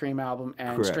Gears was the Cream album,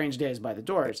 and Strange Days by the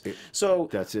Doors. So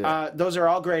that's it. Those are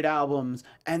all great albums,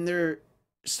 and they're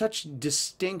such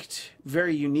distinct,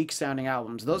 very unique sounding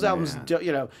albums. Those albums,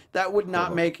 that would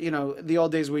not make, the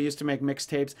old days we used to make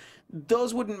mixtapes.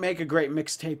 Those wouldn't make a great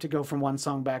mixtape to go from one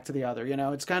song back to the other.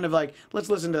 It's kind of like, let's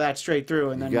listen to that straight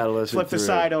through and then flip the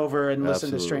side over and listen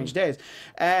to Strange Days.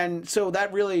 And so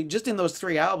that really, just in those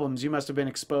 3 albums, you must have been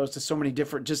exposed to so many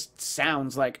different just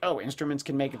sounds like, oh, instruments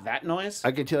can make that noise.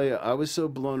 I can tell you, I was so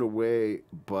blown away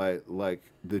by like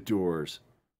The Doors.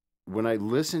 When I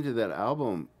listened to that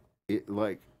album, it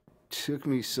like took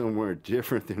me somewhere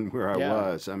different than where I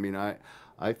was. I mean,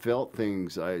 I felt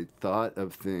things, I thought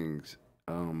of things.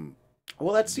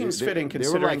 Well, that seems fitting,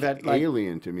 considering they were that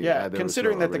alien to me. Yeah,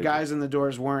 considering that the guys in the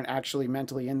Doors weren't actually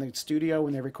mentally in the studio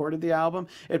when they recorded the album,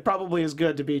 it probably is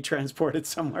good to be transported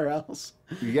somewhere else.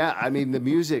 Yeah, I mean, the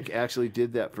music actually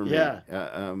did that for me. Yeah.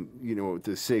 With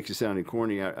the sake of sounding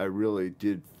corny, I really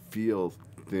did feel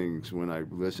things when I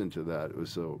listened to that. It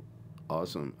was so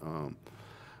awesome.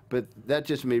 But that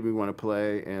just made me want to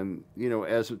play, and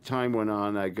as time went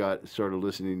on, I started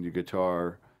listening to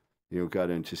guitar. Got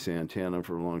into Santana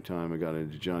for a long time. I got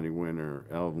into Johnny Winter,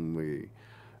 Alvin Lee,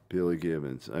 Billy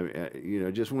Gibbons.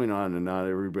 Just went on and on.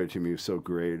 Everybody to me was so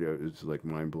great. It was like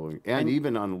mind blowing. And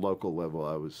even on a local level,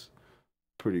 I was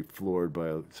pretty floored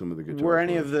by some of the guitar. Were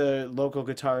any of the local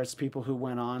guitarists people who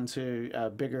went on to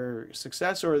bigger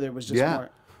success, or there was just more?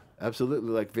 Absolutely,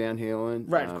 like Van Halen.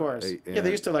 Right, of course. They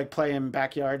used to like play in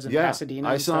backyards in Pasadena.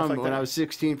 I and saw stuff him like when that. I was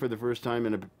 16 for the first time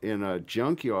in a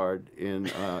junkyard in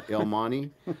El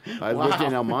Monte. I lived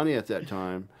in El Monte at that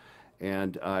time,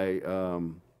 and I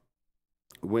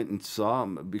went and saw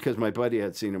him because my buddy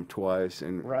had seen him twice,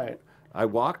 and Right. I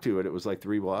walked to it. It was like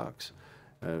 3 blocks.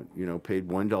 You know, paid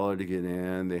 $1 to get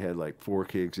in. They had like 4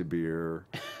 kegs of beer.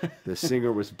 The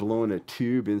singer was blowing a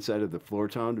tube inside of the floor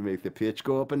tom to make the pitch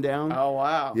go up and down. Oh,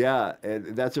 wow. Yeah,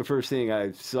 and that's the first thing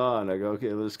I saw, and I go,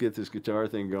 okay, let's get this guitar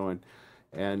thing going.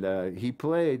 And he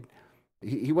played.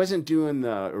 He wasn't doing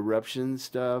the eruption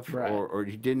stuff, Right. or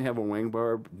he didn't have a wang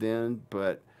bar then,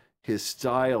 but his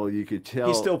style, you could tell.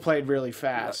 He still played really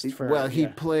fast. He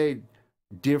Yeah. played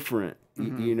different,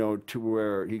 Mm-hmm. you know, to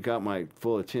where he got my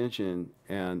full attention,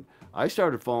 and I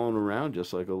started following around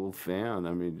just like a little fan.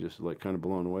 I mean, just like kind of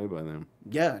blown away by them.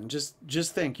 Yeah, and just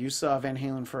think, you saw Van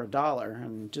Halen for $1,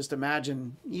 and just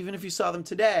imagine, even if you saw them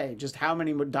today, just how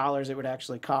many dollars it would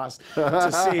actually cost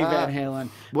to see Van Halen.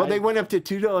 Well, they went up to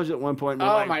 $2 at one point. And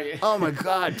Oh, we're like, oh my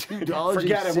God, $2!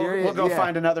 Forget it. We'll go Yeah.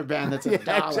 find another band that's $1.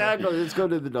 Yeah, exactly. Let's go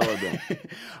to the dollar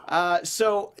band.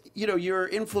 So, you know, you're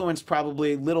influenced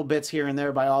probably little bits here and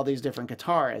there by all these different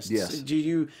guitarists. Yes. Do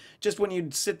you, just when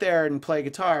you'd sit there and play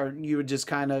guitar, you would just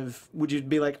kind of, would you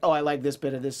be like, oh, I like this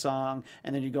bit of this song,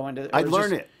 and then you go into, I'd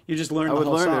learn it. You just learn I the would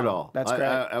whole learn song. it all. That's great.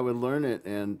 I would learn it,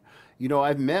 and you know,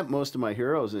 I've met most of my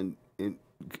heroes, and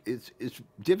it's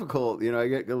difficult. You know, I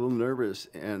get a little nervous,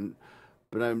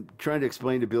 but I'm trying to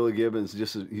explain to Billy Gibbons,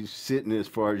 just as he's sitting as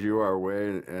far as you are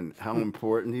away, and how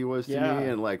important he was to Yeah. me,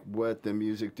 and like what the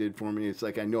music did for me. It's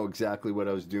like I know exactly what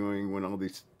I was doing when all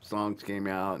these songs came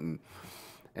out,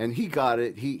 and he got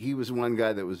it. He was one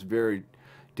guy that was very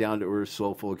down to earth,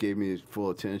 soulful, gave me his full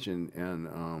attention,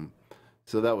 and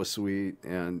so that was sweet,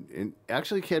 and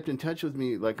actually kept in touch with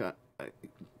me like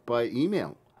by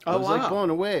email. I Oh, was wow. like blown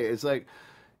away. It's like,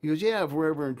 he goes, yeah, if we're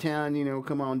ever in town, you know,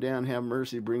 come on down, have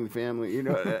mercy, bring the family. You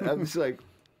know, I was like,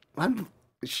 I'm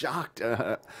shocked.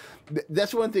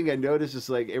 That's one thing I noticed. Is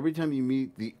like every time you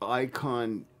meet the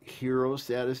icon hero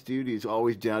status dude, he's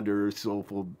always down to earth,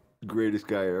 soulful, greatest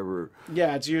guy ever.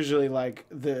 Yeah, it's usually like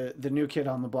the new kid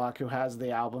on the block who has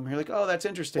the album. You're like, oh, that's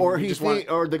interesting. Or You he just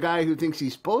want- or the guy who thinks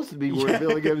he's supposed to be where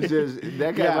Billy Gibbons is.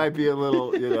 That guy Yeah. might be a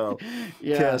little, you know,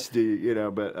 Yeah. testy, you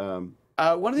know. But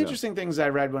one of the interesting things I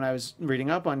read when I was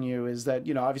reading up on you is that,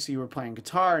 you know, obviously you were playing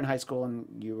guitar in high school and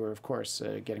you were, of course,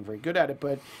 getting very good at it,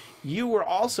 but you were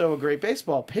also a great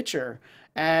baseball pitcher.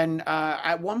 And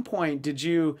at one point, did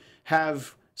you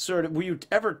have were you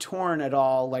ever torn at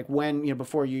all, like when, you know,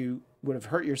 before you would have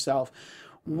hurt yourself,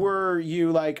 were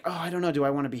you like, oh, I don't know, do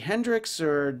I want to be Hendrix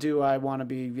or do I want to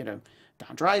be, you know,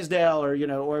 Don Drysdale, or, you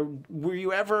know, or were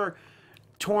you ever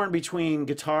torn between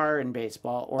guitar and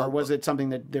baseball, or was it something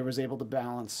that there was able to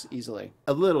balance easily?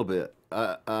 a little bit.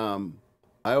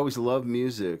 I always loved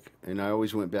music, and I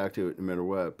always went back to it no matter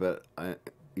what. But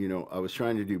you know, I was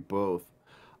trying to do both.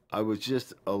 I was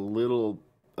just a little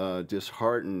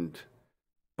disheartened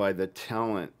by the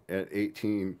talent at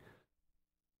 18,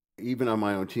 even on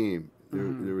my own team.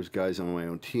 There was guys on my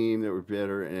own team that were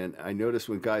better, and I noticed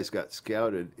when guys got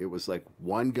scouted, it was like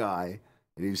one guy,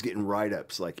 and he was getting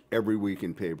write-ups like every week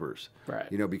in papers.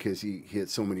 Right. You know, because he hit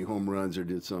so many home runs or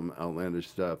did some outlandish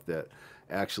stuff that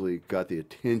actually got the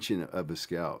attention of a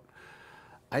scout.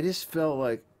 I just felt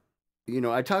like, you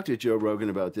know, I talked to Joe Rogan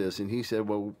about this, and he said,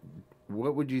 well,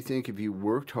 what would you think if you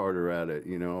worked harder at it?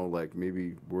 You know, like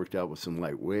maybe worked out with some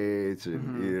light weights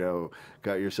and, you know,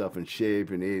 got yourself in shape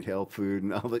and ate health food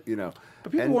and all that, you know.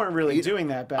 But people weren't really doing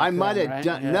that back then. I might have right?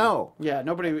 done, Yeah. no. Yeah,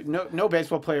 no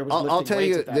baseball player was lifting I'll tell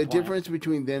weights you, at that the point. difference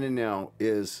between then and now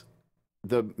is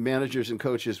the managers and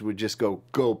coaches would just go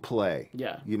play.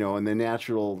 Yeah. You know, and the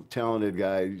natural talented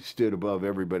guy stood above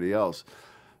everybody else.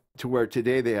 To where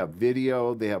today they have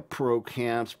video, they have pro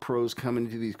camps, pros coming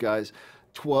to these guys.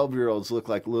 12-year-olds look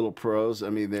like little pros. I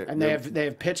mean, they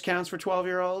have pitch counts for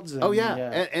 12-year-olds. Oh yeah,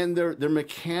 and their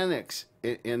mechanics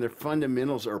and their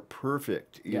fundamentals are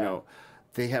perfect. You know,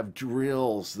 they have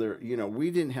drills. You know,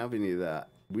 we didn't have any of that.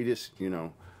 We just, you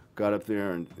know, got up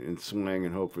there and swang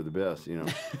and hope for the best, you know.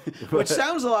 Which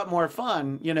sounds a lot more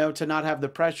fun, you know, to not have the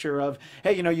pressure of,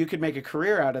 hey, you know, you could make a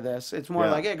career out of this. It's more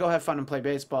like, hey, go have fun and play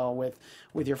baseball with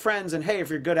your friends, and hey, if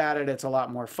you're good at it, it's a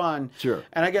lot more fun. Sure.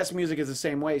 And I guess music is the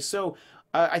same way. So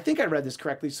I think I read this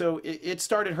correctly. So it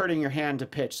started hurting your hand to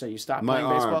pitch, so you stopped playing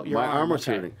baseball? My arm was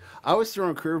hurting. I was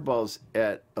throwing curveballs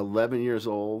at 11 years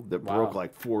old that broke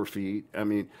like 4 feet. I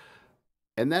mean,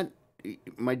 and that,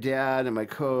 my dad and my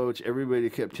coach, everybody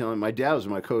kept telling me, my dad was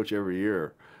my coach every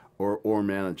year or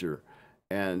manager,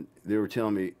 and they were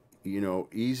telling me, you know,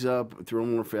 ease up, throw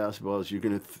more fastballs,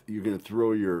 you're gonna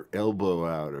throw your elbow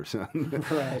out or something.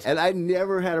 Right. And I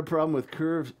never had a problem with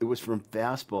curves. It was from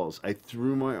fastballs. I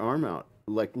threw my arm out.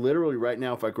 Like literally right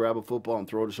now, if I grab a football and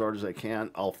throw it as hard as I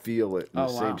can, I'll feel it in the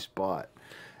same spot.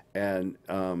 And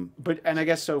and I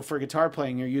guess so for guitar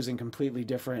playing, you're using completely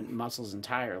different muscles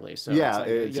entirely. So yeah,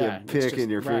 it's it's a pick in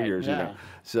your fingers, yeah. you know.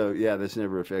 So yeah, that's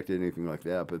never affected anything like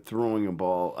that. But throwing a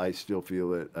ball, I still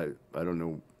feel it. I don't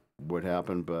know what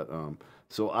happened, but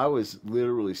so I was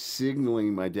literally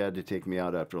signaling my dad to take me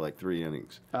out after like 3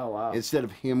 innings. Oh wow! Instead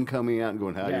of him coming out and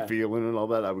going, "How you feeling?" and all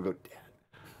that, I would go,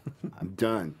 "Dad, I'm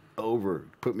done. Over.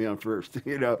 Put me on first."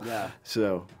 You know. Yeah.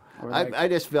 So Like, I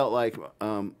just felt like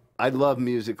I love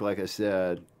music, like I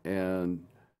said, and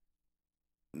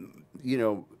you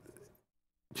know,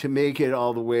 to make it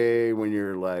all the way when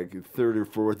you're like third or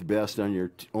fourth best on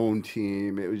your own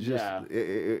team, it was just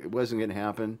it wasn't going to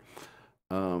happen.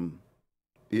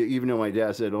 Even though my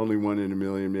dad said only 1 in a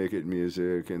million make it in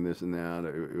music and this and that,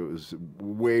 it was a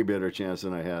way better chance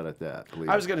than I had at that.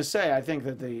 I was going to say, I think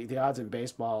that the odds in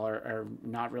baseball are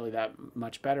not really that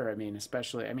much better. I mean,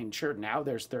 especially, I mean, sure, now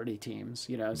there's 30 teams,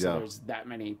 you know, so there's that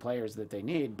many players that they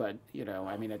need. But, you know,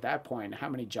 I mean, at that point, how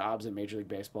many jobs in Major League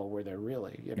Baseball were there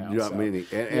really, you know? Not many.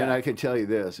 And I can tell you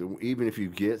this, even if you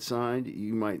get signed,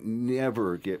 you might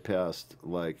never get past,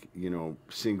 like, you know,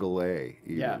 single A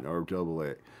even, or double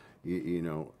A. You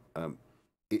know,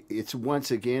 it's once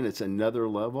again, it's another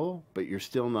level, but you're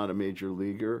still not a major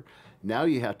leaguer. Now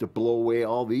you have to blow away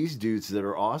all these dudes that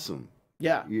are awesome.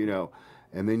 Yeah. You know,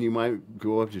 and then you might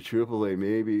go up to AAA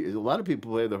maybe. A lot of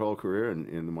people play their whole career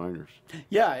in the minors.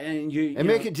 Yeah, and you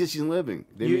make a decent living.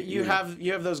 You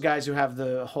have those guys who have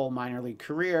the whole minor league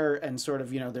career and sort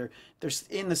of, you know, they're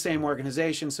in the same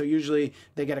organization, so usually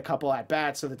they get a couple at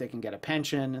bats so that they can get a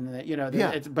pension, and you know,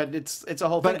 but it's a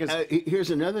whole thing. But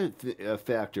here's another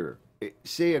factor.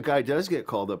 Say a guy does get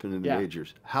called up into the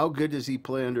majors. How good does he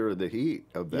play under the heat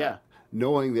of that? Yeah.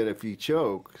 Knowing that if he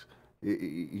chokes,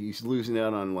 he's losing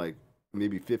out on like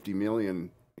maybe 50 million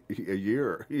a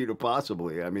year, you know,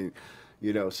 possibly. I mean,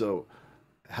 you know, so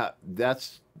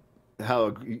that's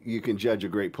how you can judge a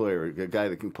great player, a guy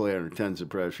that can play under tons of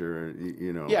pressure,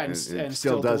 you know, and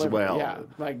still does deliver. Well. Yeah,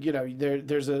 like, you know,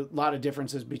 there's a lot of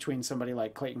differences between somebody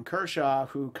like Clayton Kershaw,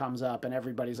 who comes up and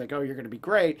everybody's like, oh, you're going to be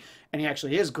great, and he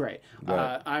actually is great.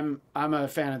 Right. I'm a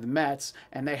fan of the Mets,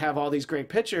 and they have all these great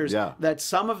pitchers that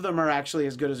some of them are actually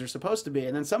as good as they're supposed to be,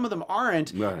 and then some of them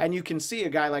aren't, and you can see a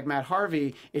guy like Matt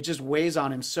Harvey, it just weighs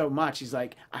on him so much. He's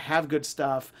like, I have good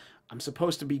stuff, I'm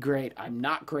supposed to be great. I'm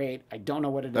not great. I don't know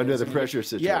what it is. Under the pressure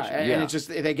situation. Yeah, and it's just,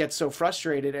 they get so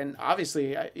frustrated. And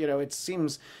obviously, you know, it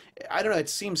seems, I don't know, it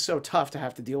seems so tough to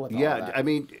have to deal with all that. I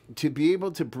mean, to be able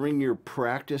to bring your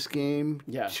practice game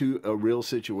to a real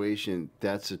situation,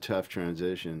 that's a tough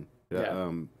transition.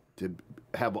 To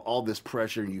have all this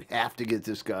pressure, and you have to get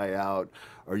this guy out,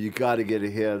 or you got to get a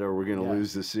hit, or we're going to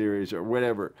lose the series, or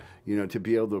whatever. You know, to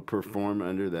be able to perform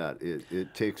under that,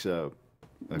 it takes a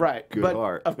good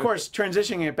heart. Of course,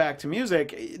 transitioning it back to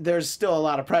music, there's still a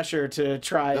lot of pressure to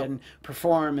try and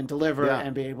perform and deliver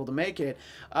and be able to make it.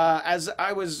 As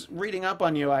I was reading up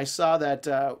on you, I saw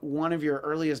that one of your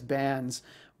earliest bands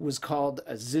was called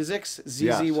Zzyzx,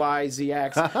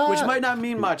 ZZYZX, which might not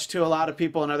mean much to a lot of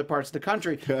people in other parts of the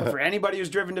country. But for anybody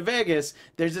who's driven to Vegas,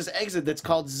 there's this exit that's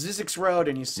called Zzyzx Road,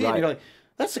 and you see it and you're like,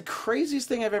 that's the craziest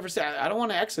thing I've ever seen. I don't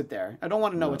want to exit there. I don't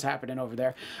want to know what's happening over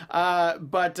there.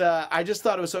 But I just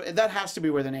thought it was so. That has to be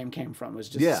where the name came from. Was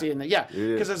just seeing that. Yeah,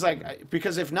 because it's like,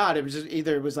 because if not, it was just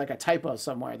either it was like a typo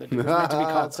somewhere that it was meant to be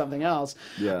called something else.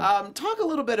 Talk a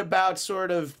little bit about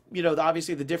sort of, you know,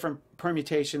 obviously the different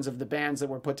permutations of the bands that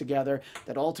were put together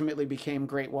that ultimately became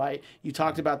Great White. You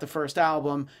talked about the first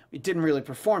album. It didn't really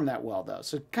perform that well, though.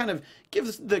 So kind of give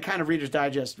us the kind of Reader's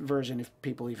Digest version, if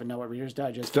people even know what Reader's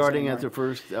Digest is. Starting at the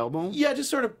first album? Yeah, just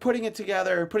sort of putting it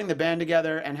together, putting the band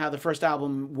together, and how the first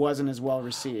album wasn't as well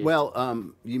received.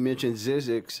 Well, you mentioned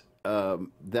Zzyzx.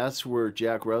 That's where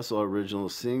Jack Russell, original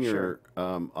singer,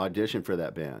 auditioned for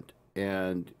that band.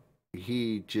 And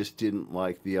he just didn't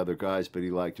like the other guys, but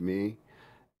he liked me.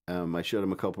 I showed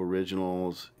him a couple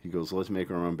originals. He goes, let's make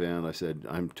our own band. I said,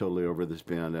 I'm totally over this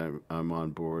band. I'm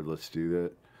on board. Let's do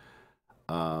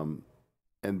that.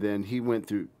 And then he went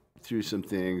through some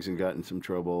things and got in some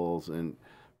troubles and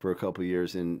for a couple of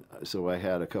years. And so I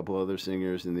had a couple other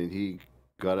singers, and then he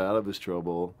got out of his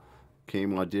trouble,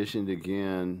 came auditioned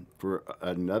again for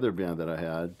another band that I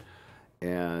had.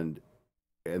 And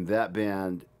that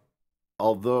band,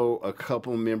 although a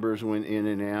couple members went in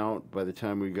and out, by the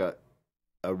time we got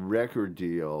a record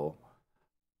deal,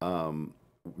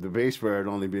 the bass player had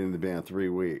only been in the band 3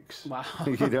 weeks. Wow.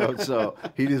 You know, so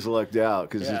he just lucked out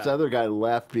because this other guy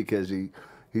left because he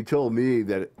told me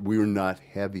that we were not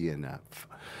heavy enough.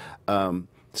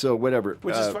 So whatever.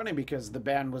 Which is funny because the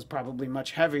band was probably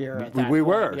much heavier at that we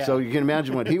point. were. So you can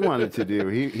imagine what he wanted to do.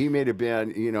 He made a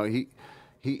band, you know,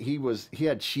 he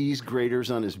had cheese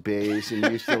graters on his bass, and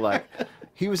he used to like.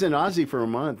 He was in Aussie for a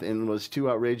month and was too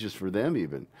outrageous for them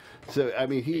even. So I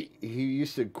mean, he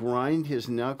used to grind his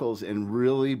knuckles and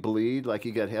really bleed like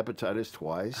he got hepatitis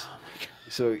twice. Oh my God.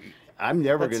 So I'm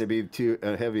never going to be too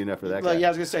heavy enough for that guy. Yeah,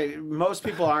 I was going to say, most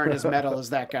people aren't as metal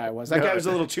as that guy was. That guy was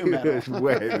a little too metal. He was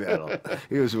way metal.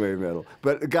 He was way metal.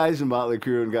 But guys in Motley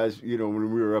Crue and guys, you know,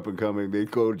 when we were up and coming, they'd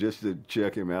go just to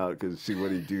check him out because see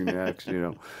what he'd do next, you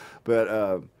know.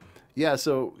 But yeah,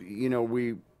 so you know,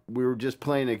 we were just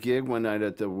playing a gig one night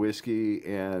at the Whiskey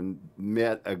and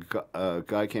met a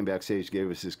guy came backstage, gave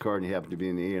us his card, and he happened to be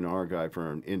an A&R guy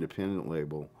for an independent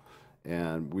label.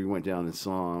 And we went down and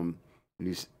saw him.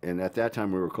 And at that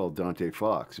time, we were called Dante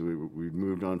Fox. We'd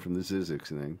moved on from the Zizix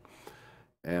thing.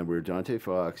 And we were Dante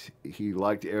Fox. He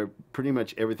liked pretty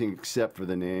much everything except for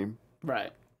the name.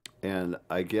 Right. And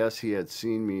I guess he had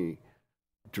seen me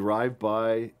drive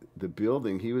by the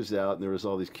building. He was out, and there was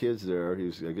all these kids there. He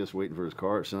was, I guess, waiting for his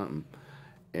car or something.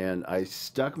 And I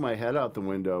stuck my head out the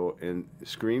window and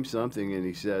screamed something, and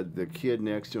he said, the kid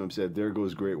next to him said, "There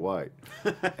goes Great White."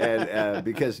 And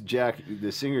because Jack,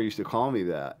 the singer, used to call me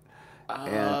that.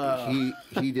 And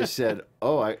he just said,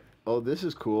 "Oh, this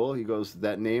is cool." He goes,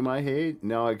 "That name I hate,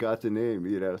 now I got the name,"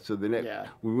 you know. So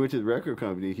we went to the record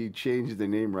company. He changed the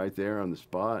name right there on the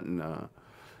spot and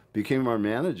became our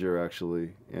manager,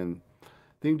 actually. And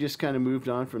thing just kind of moved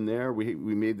on from there. We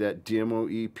made that demo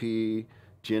EP,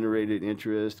 generated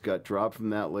interest, got dropped from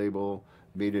that label,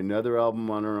 made another album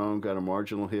on our own, got a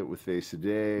marginal hit with Face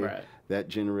Today. Right. That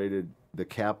generated the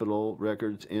Capitol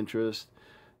Records interest.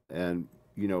 And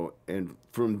you know, and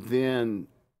from then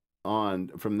on,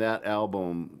 from that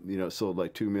album, you know, sold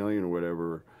like 2 million or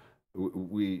whatever.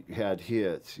 We had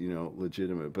hits, you know,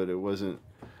 legitimate, but it wasn't,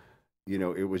 you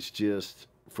know, it was just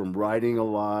from writing a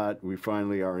lot. We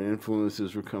finally, our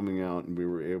influences were coming out, and we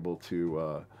were able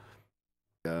to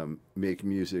make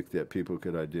music that people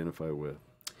could identify with.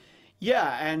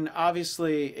 Yeah, and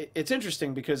obviously it's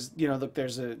interesting because, you know, look,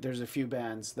 there's a few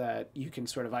bands that you can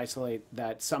sort of isolate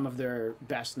that some of their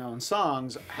best known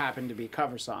songs happen to be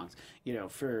cover songs. You know,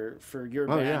 for your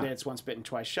band, it's Once Bitten,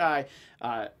 Twice Shy.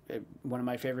 One of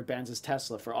my favorite bands is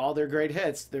Tesla. For all their great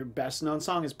hits, their best known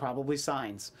song is probably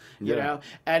Signs. You know,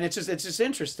 and it's just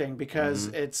interesting because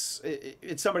it's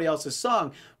somebody else's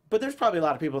song. But there's probably a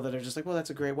lot of people that are just like, well, that's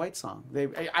a Great White song.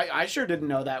 I sure didn't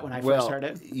know that when I first heard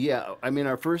it. Yeah, I mean,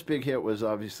 our first big hit was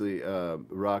obviously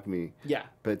Rock Me. Yeah.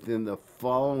 But then the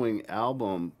following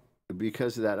album,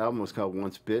 because that album was called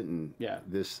Once Bitten,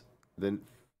 the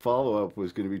follow-up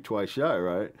was going to be Twice Shy,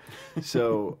 right?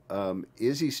 So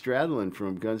Izzy Stradlin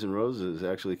from Guns N' Roses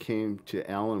actually came to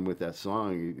Alan with that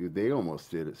song. They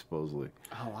almost did it, supposedly.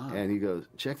 Oh, wow. And he goes,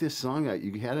 check this song out.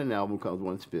 You had an album called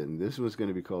Once Bitten. This was going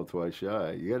to be called Twice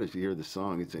Shy. You got to hear the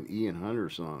song. It's an Ian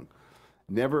Hunter song.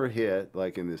 Never a hit,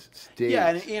 like in the States. Yeah,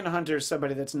 and Ian Hunter is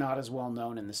somebody that's not as well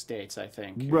known in the States, I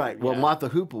think. Right. Well, Mott the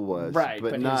Hoople was, right,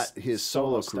 but not his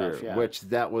solo career, stuff, which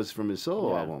that was from his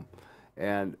solo album.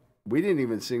 And we didn't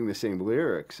even sing the same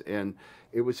lyrics, and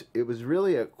it was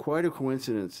really quite a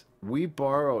coincidence. We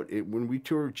borrowed it when we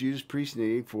toured Judas Priest in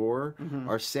 '84.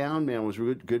 Our sound man was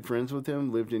good friends with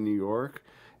him, lived in New York,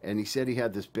 and he said he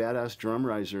had this badass drum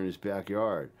riser in his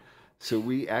backyard. So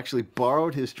we actually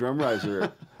borrowed his drum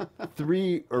riser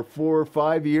 3 or 4 or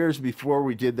 5 years before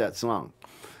we did that song.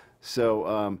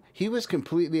 So he was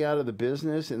completely out of the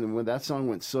business, and then when that song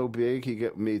went so big, he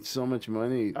made so much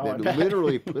money that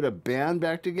literally put a band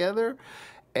back together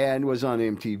and was on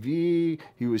MTV.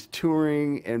 He was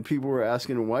touring, and people were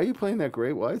asking him, "Why are you playing that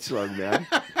Great White song, man?"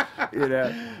 You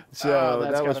know, so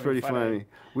that was pretty funny.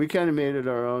 We kind of made it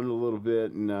our own a little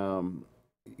bit, and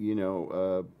you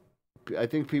know. I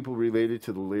think people related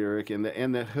to the lyric, and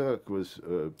the hook was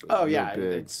big.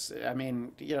 It's, I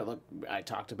mean, you know, look, I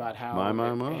talked about how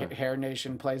Hair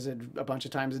Nation plays it a bunch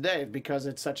of times a day because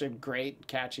it's such a great,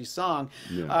 catchy song.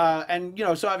 Yeah. And, you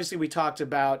know, so obviously we talked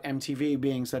about MTV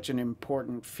being such an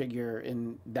important figure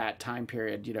in that time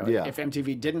period. You know, if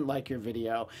MTV didn't like your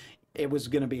video, it was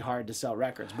going to be hard to sell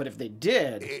records. But if they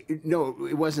did... No,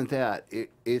 it wasn't that.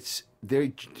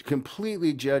 They're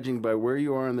completely judging by where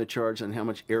you are on the charts and how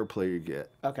much airplay you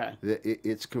get. Okay.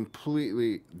 It's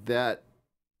completely... That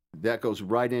goes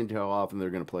right into how often they're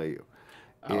going to play you.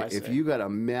 If you got a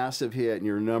massive hit and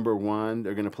you're #1,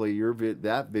 they're going to play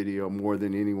that video more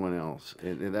than anyone else,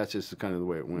 and that's just kind of the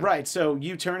way it went. Right. So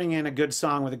you turning in a good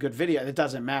song with a good video, it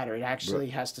doesn't matter. It actually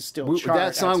has to still chart.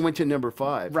 That song went to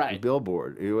 #5. Right.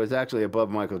 Billboard. It was actually above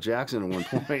Michael Jackson at one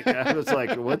point. I was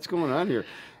like, "What's going on here?"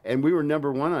 And we were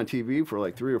 #1 on TV for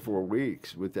like 3 or 4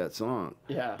 weeks with that song.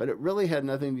 Yeah. But it really had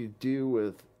nothing to do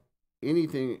with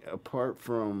anything apart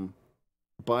from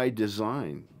by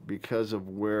design because of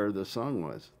where the song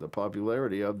was, the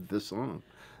popularity of the song.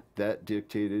 That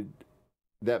dictated,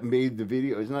 that made the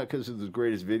video. It's not because it's the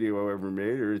greatest video I ever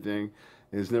made or anything.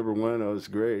 It's number one. Oh, it's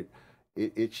great.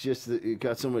 It's just that it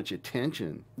got so much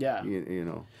attention. Yeah. You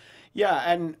know. Yeah,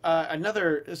 and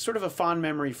another sort of a fond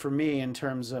memory for me in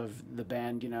terms of the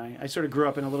band, you know, I sort of grew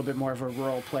up in a little bit more of a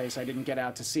rural place. I didn't get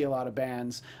out to see a lot of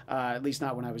bands, at least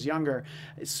not when I was younger.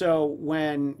 So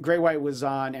when Great White was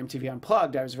on MTV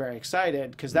Unplugged, I was very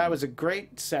excited because that was a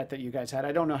great set that you guys had.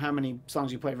 I don't know how many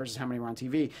songs you played versus how many were on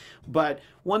TV, but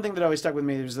one thing that always stuck with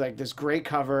me was like this great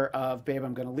cover of Babe,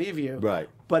 I'm Gonna Leave You. Right.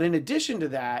 But in addition to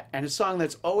that, and a song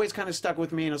that's always kind of stuck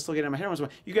with me and I'll still get in my head once in a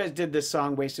while, you guys did this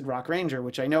song Wasted Rock Ranger,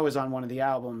 which I know is on one of the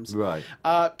albums. Right.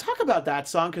 Talk about that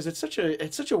song because it's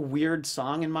such a weird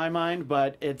song in my mind,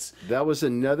 but it's that was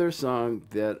another song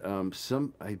that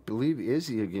I believe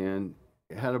Izzy again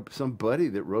had some buddy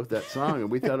that wrote that song,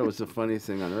 and we thought it was the funniest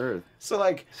thing on earth. So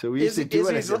like, so we used to do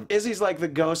Izzy's like the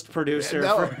ghost producer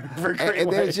for Great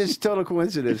and White. it's just total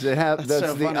coincidence. That's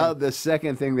so the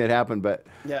second thing that happened. But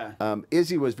yeah,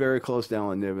 Izzy was very close to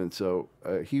Alan Niven, so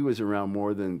he was around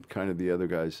more than kind of the other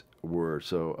guys were.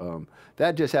 So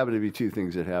that just happened to be two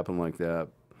things that happened like that.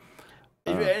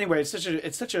 Anyway, it's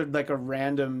such a like a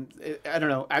random. I don't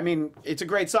know. I mean, it's a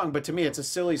great song, but to me, it's a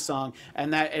silly song,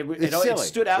 and that it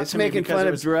stood out. It's to me making because fun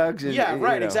it was, of drugs. And, yeah,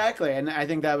 right, you know. exactly. And I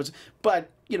think that was,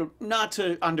 but you know, not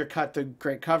to undercut the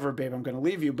great cover, Babe, I'm Gonna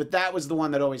Leave You, but that was the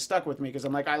one that always stuck with me because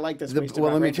I'm like, I like this.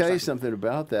 Well, let me tell you something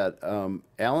about that.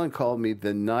 Alan called me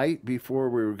the night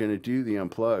before we were going to do the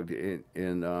Unplugged,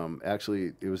 and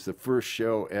actually, it was the first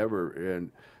show ever, and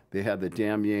they had the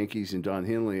Damn Yankees and Don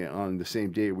Henley on the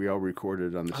same day. We all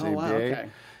recorded on the same day. Okay.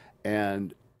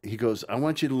 And he goes, I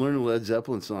want you to learn a Led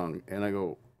Zeppelin song. And I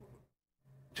go,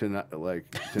 tonight? Like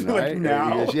now? And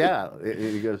he goes, yeah. And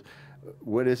he goes,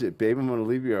 what is it? Babe, I'm going to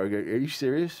leave you. I go, are you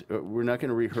serious? We're not going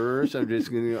to rehearse. I'm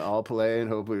just going to all play and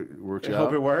hope it works out.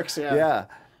 Hope it works, yeah. Yeah.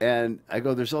 And I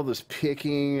go, there's all this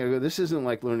picking. I go, this isn't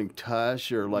like learning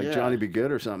Tush or like Johnny Be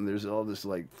Good or something. There's all this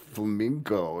like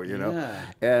flamenco, you know? Yeah.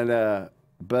 And,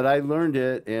 but I learned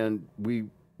it, and we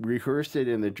rehearsed it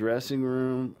in the dressing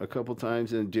room a couple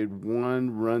times and did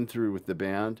one run through with the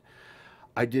band.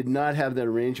 I did not have that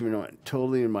arrangement on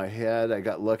totally in my head. I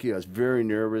got lucky. I was very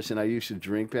nervous, and I used to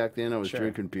drink back then. I was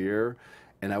drinking beer,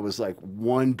 and I was like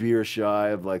one beer shy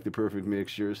of like the perfect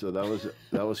mixture. So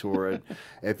that was horrid.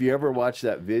 If you ever watch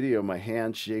that video, my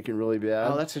hand's shaking really bad.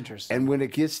 Oh, that's interesting. And when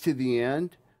it gets to the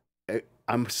end,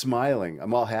 I'm smiling.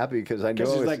 I'm all happy because I know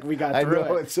it's like we got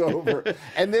through it. It's over.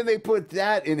 And then they put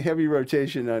that in heavy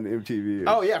rotation on MTV.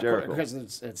 Oh yeah, because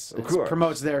it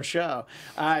promotes their show.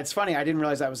 It's funny. I didn't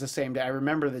realize that was the same day. I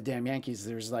remember the Damn Yankees.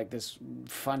 There's like this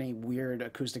funny, weird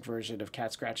acoustic version of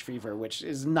Cat Scratch Fever, which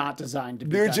is not designed to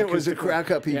be. Nugent was a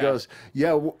crack up. He goes,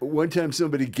 "Yeah, one time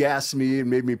somebody gassed me and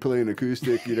made me play an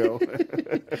acoustic." You know.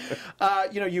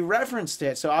 You know, you referenced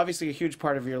it. So obviously, a huge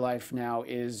part of your life now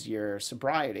is your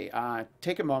sobriety.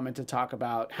 Take a moment to talk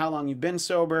about how long you've been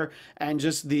sober and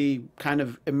just the kind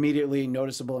of immediately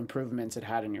noticeable improvements it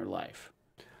had in your life.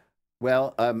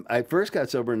 Well, I first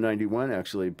got sober in '91,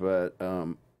 actually, but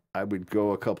I would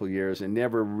go a couple years and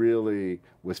never really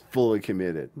was fully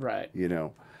committed. Right. You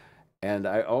know, and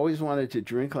I always wanted to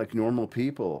drink like normal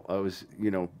people. I was, you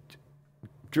know,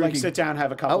 drinking. Like sit down,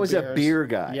 have a couple. I was beers. a beer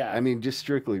guy. Yeah. I mean, just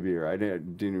strictly beer. I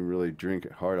didn't really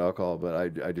drink hard alcohol, but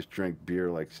I just drank beer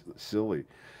like silly.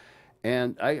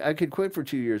 And I could quit for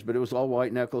 2 years, but it was all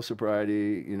white knuckle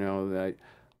sobriety. You know,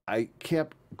 I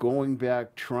kept going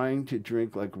back, trying to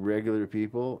drink like regular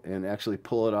people and actually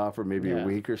pull it off for maybe a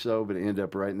week or so, but end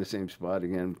up right in the same spot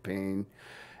again, pain.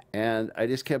 And I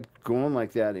just kept going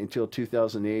like that until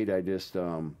 2008. I just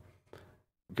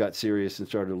got serious and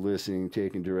started listening,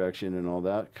 taking direction and all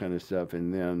that kind of stuff.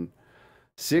 And then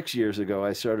 6 years ago,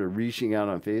 I started reaching out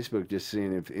on Facebook, just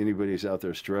seeing if anybody's out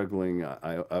there struggling.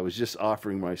 I was just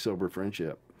offering my sober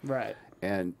friendship. Right.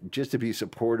 And just to be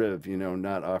supportive, you know,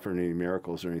 not offering any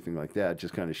miracles or anything like that,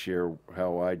 just kind of share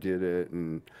how I did it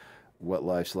and what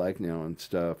life's like now and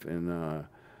stuff. And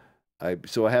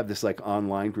so I have this like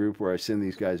online group where I send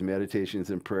these guys meditations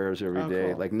and prayers every day,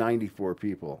 cool. like 94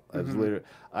 people.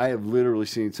 I have literally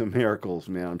seen some miracles,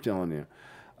 man, I'm telling you.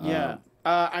 Yeah.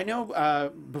 I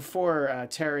know before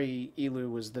Terry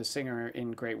Elu was the singer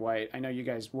in Great White, I know you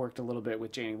guys worked a little bit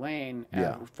with Janie Lane,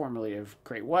 formerly of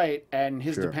Great White, and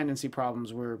his dependency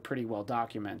problems were pretty well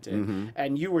documented.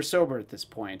 And you were sober at this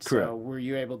point, so were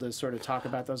you able to sort of talk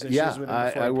about those issues with him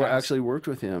before I actually worked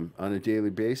with him on a daily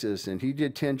basis, and he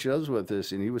did 10 shows with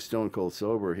us, and he was stone cold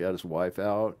sober. He had his wife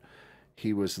out.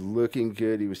 He was looking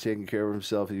good. He was taking care of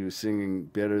himself. He was singing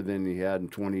better than he had in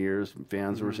 20 years,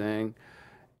 fans were saying.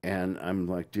 And I'm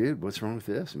like, dude, what's wrong with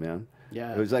this, man?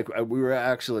 Yeah. It was like we were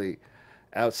actually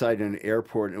outside in an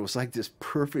airport, and it was like this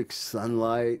perfect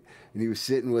sunlight. And he was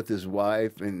sitting with his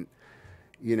wife, and,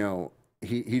 you know,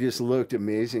 he just looked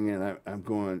amazing. And I'm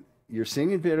going, you're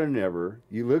singing better than ever.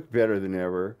 You look better than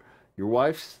ever. Your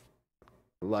wife's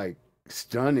like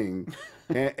stunning.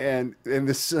 and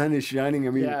the sun is shining.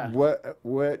 I mean,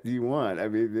 what do you want? I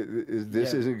mean,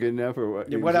 this isn't good enough, or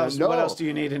what? Yeah, what else? No. What else do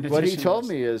you need in addition? What he told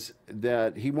me is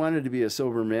that he wanted to be a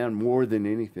sober man more than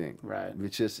anything. Right.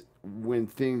 It's just when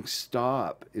things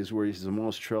stop is where he's the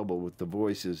most trouble with the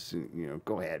voices. You know,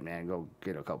 go ahead, man, go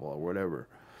get a couple or whatever.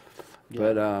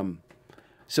 Yeah. But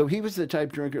so he was the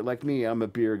type drinker like me. I'm a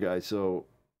beer guy, so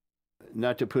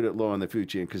not to put it low on the food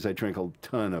chain because I drank a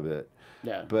ton of it.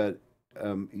 Yeah. But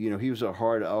you know, he was a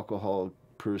hard alcohol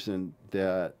person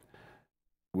that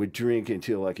would drink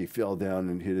until like he fell down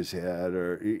and hit his head,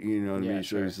 or you know what I mean.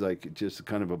 So he's like just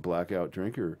kind of a blackout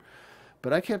drinker.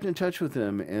 But I kept in touch with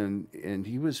him, and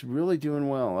he was really doing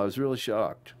well. I was really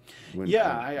shocked. When,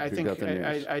 I think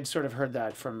I'd sort of heard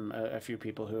that from a few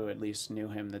people who at least knew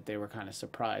him, that they were kind of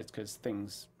surprised because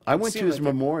things. I went to his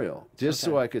memorial just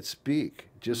so I could speak,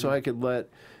 just so I could let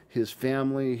his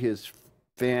family, his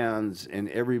fans, and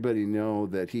everybody know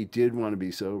that he did want to be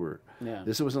sober. Yeah.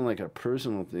 This wasn't like a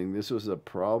personal thing. This was a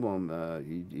problem.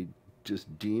 He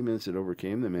just demons that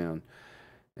overcame the man.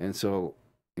 And so,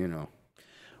 you know.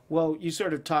 Well, you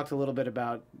sort of talked a little bit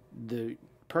about the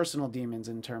personal demons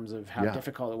in terms of how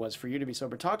difficult it was for you to be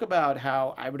sober. Talk about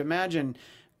how I would imagine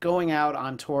going out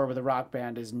on tour with a rock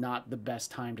band is not the best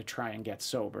time to try and get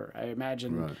sober. I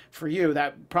imagine for you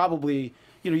that probably,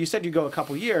 you know, you said you go a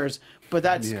couple years, but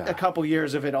that's a couple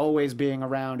years of it always being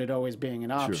around, it always being an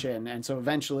option. And so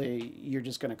eventually you're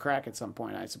just going to crack at some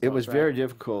point, I suppose. It was very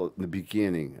difficult in the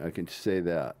beginning. I can say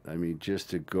that. I mean,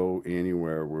 just to go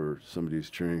anywhere where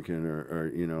somebody's drinking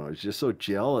or you know, I was just so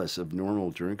jealous of normal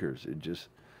drinkers.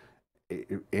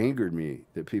 It angered me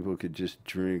that people could just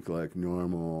drink like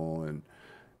normal and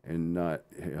not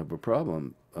have a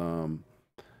problem.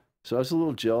 So I was a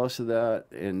little jealous of that,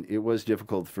 and it was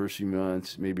difficult the first few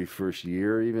months, maybe first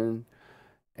year even,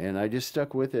 and I just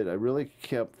stuck with it. I really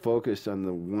kept focused on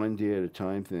the one day at a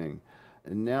time thing.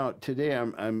 And now today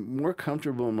I'm more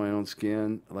comfortable in my own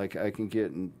skin. Like I can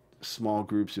get in small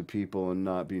groups of people and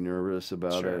not be nervous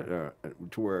about it,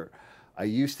 to where I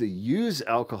used to use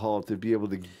alcohol to be able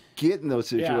to get in those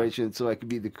situations so I could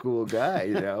be the cool guy,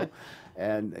 you know.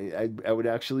 And I would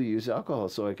actually use alcohol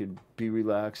so I could be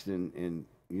relaxed and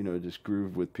you know, just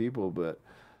groove with people. But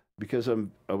because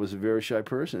I was a very shy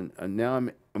person, and now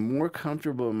I'm more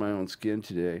comfortable in my own skin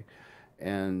today,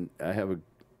 and I have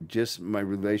just my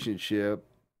relationship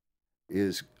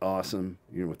is awesome,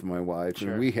 you know, with my wife.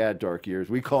 Sure. And we had dark years.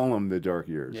 We call them the dark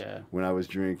years. Yeah. When I was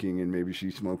drinking and maybe she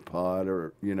smoked pot,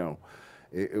 or you know,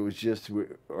 it was just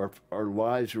our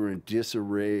lives were in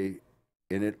disarray,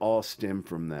 and it all stemmed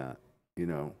from that. You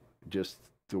know, just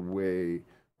the way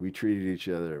we treated each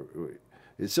other.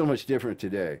 It's so much different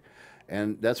today.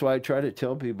 And that's why I try to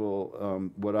tell people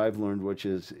what I've learned, which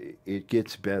is it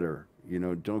gets better. You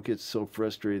know, don't get so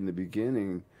frustrated in the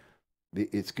beginning.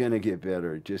 It's going to get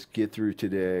better. Just get through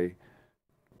today.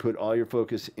 Put all your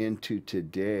focus into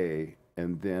today,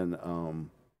 and then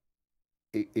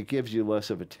it gives you less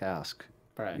of a task.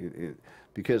 Right.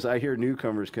 Because I hear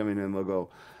newcomers coming in, they'll go,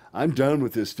 I'm done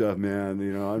with this stuff, man.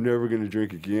 You know, I'm never going to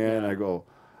drink again. I go,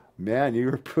 man, you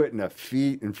were putting a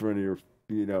feet in front of your,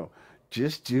 you know,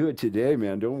 just do it today,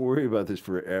 man. Don't worry about this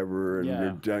forever. And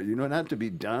you're done. You don't have to be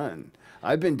done.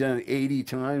 I've been done 80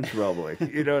 times probably.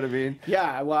 You know what I mean?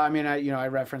 Yeah. Well, I mean, I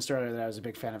referenced earlier that I was a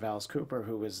big fan of Alice Cooper,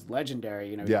 who was legendary.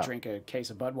 You know, he'd drink a case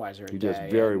of Budweiser a day. He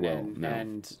does very well.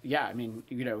 And yeah, I mean,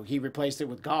 you know, he replaced it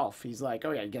with golf. He's like,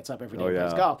 oh yeah, he gets up every day and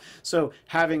plays golf. So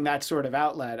having that sort of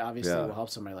outlet obviously will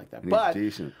help somebody like that. And but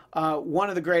decent. One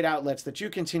of the great outlets that you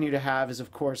continue to have is,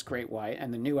 of course, Great White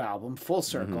and the new album, Full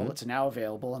Circle. It's now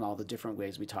available in all the different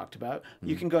ways we talked about.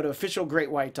 You can go to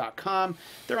officialgreatwhite.com.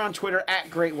 They're on Twitter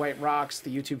at Great White Rocks.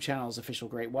 The YouTube channel is Official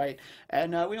Great White.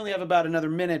 And we only have about another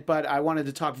minute, but I wanted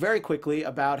to talk very quickly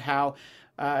about how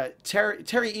Terry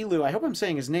Elu, I hope I'm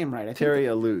saying his name right. Terry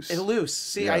Elus. Elus.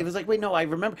 See, I was like, wait, no, I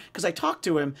remember, because I talked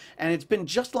to him, and it's been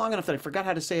just long enough that I forgot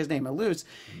how to say his name. Elus.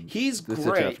 He's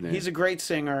great. He's a great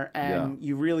singer, and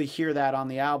you really hear that on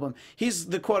the album. He's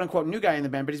the quote-unquote new guy in the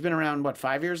band, but he's been around, what,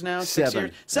 5 years now? 6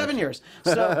 years? 7 years.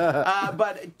 So,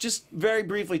 but just very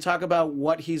briefly, talk about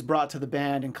what he's brought to the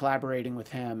band and collaborating with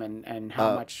him, and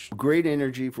how much... Great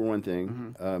energy, for one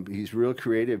thing. He's real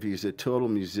creative. He's a total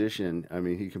musician. I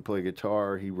mean, he can play guitar,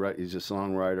 guitar. He's a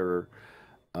songwriter.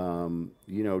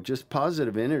 You know, just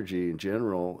positive energy in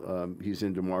general. He's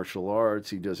into martial arts.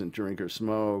 He doesn't drink or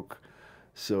smoke,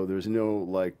 so there's no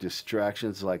like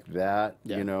distractions like that.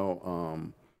 Yeah. You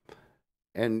know,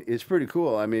 and it's pretty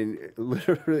cool. I mean,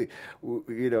 literally,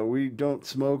 you know, we don't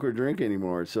smoke or drink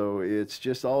anymore, so it's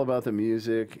just all about the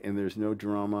music, and there's no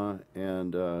drama.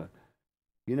 And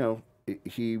you know,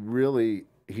 he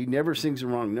never sings the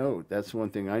wrong note. That's one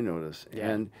thing I noticed. Yeah.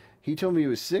 And he told me he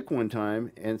was sick one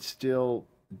time and still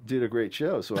did a great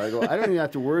show. So I go, I don't even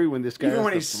have to worry when this guy Even has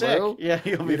when the he's flu. sick, yeah,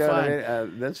 he'll be You know what fine. I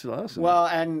mean? That's awesome. Well,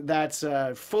 and that's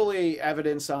fully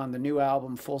evidence on the new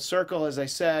album, Full Circle, as I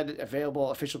said, available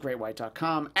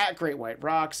officialgreatwhite.com, at Great White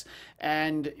Rocks.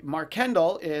 And Mark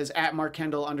Kendall is at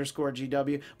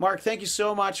 @MarkKendall_GW. Mark, thank you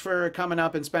so much for coming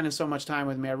up and spending so much time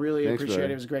with me. I really Thanks, appreciate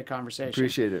buddy. it. It was a great conversation.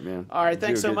 Appreciate it, man. All right, You do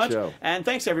thanks a so good much. show. And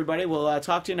thanks, everybody. We'll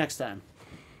talk to you next time.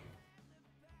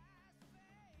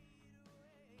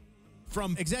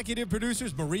 From executive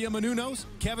producers Maria Menounos,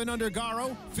 Kevin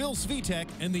Undergaro, Phil Svitek,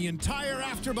 and the entire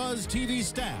AfterBuzz TV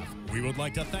staff, we would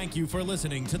like to thank you for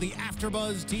listening to the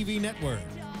AfterBuzz TV network.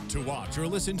 To watch or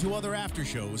listen to other after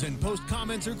shows and post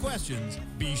comments or questions,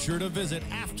 be sure to visit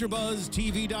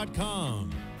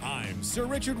AfterBuzzTV.com. I'm Sir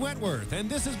Richard Wentworth, and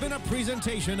this has been a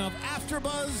presentation of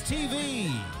AfterBuzz TV.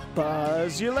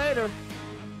 Buzz you later.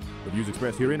 The views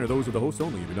expressed herein are those of the hosts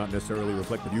only and do not necessarily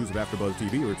reflect the views of AfterBuzz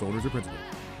TV or its owners or principals.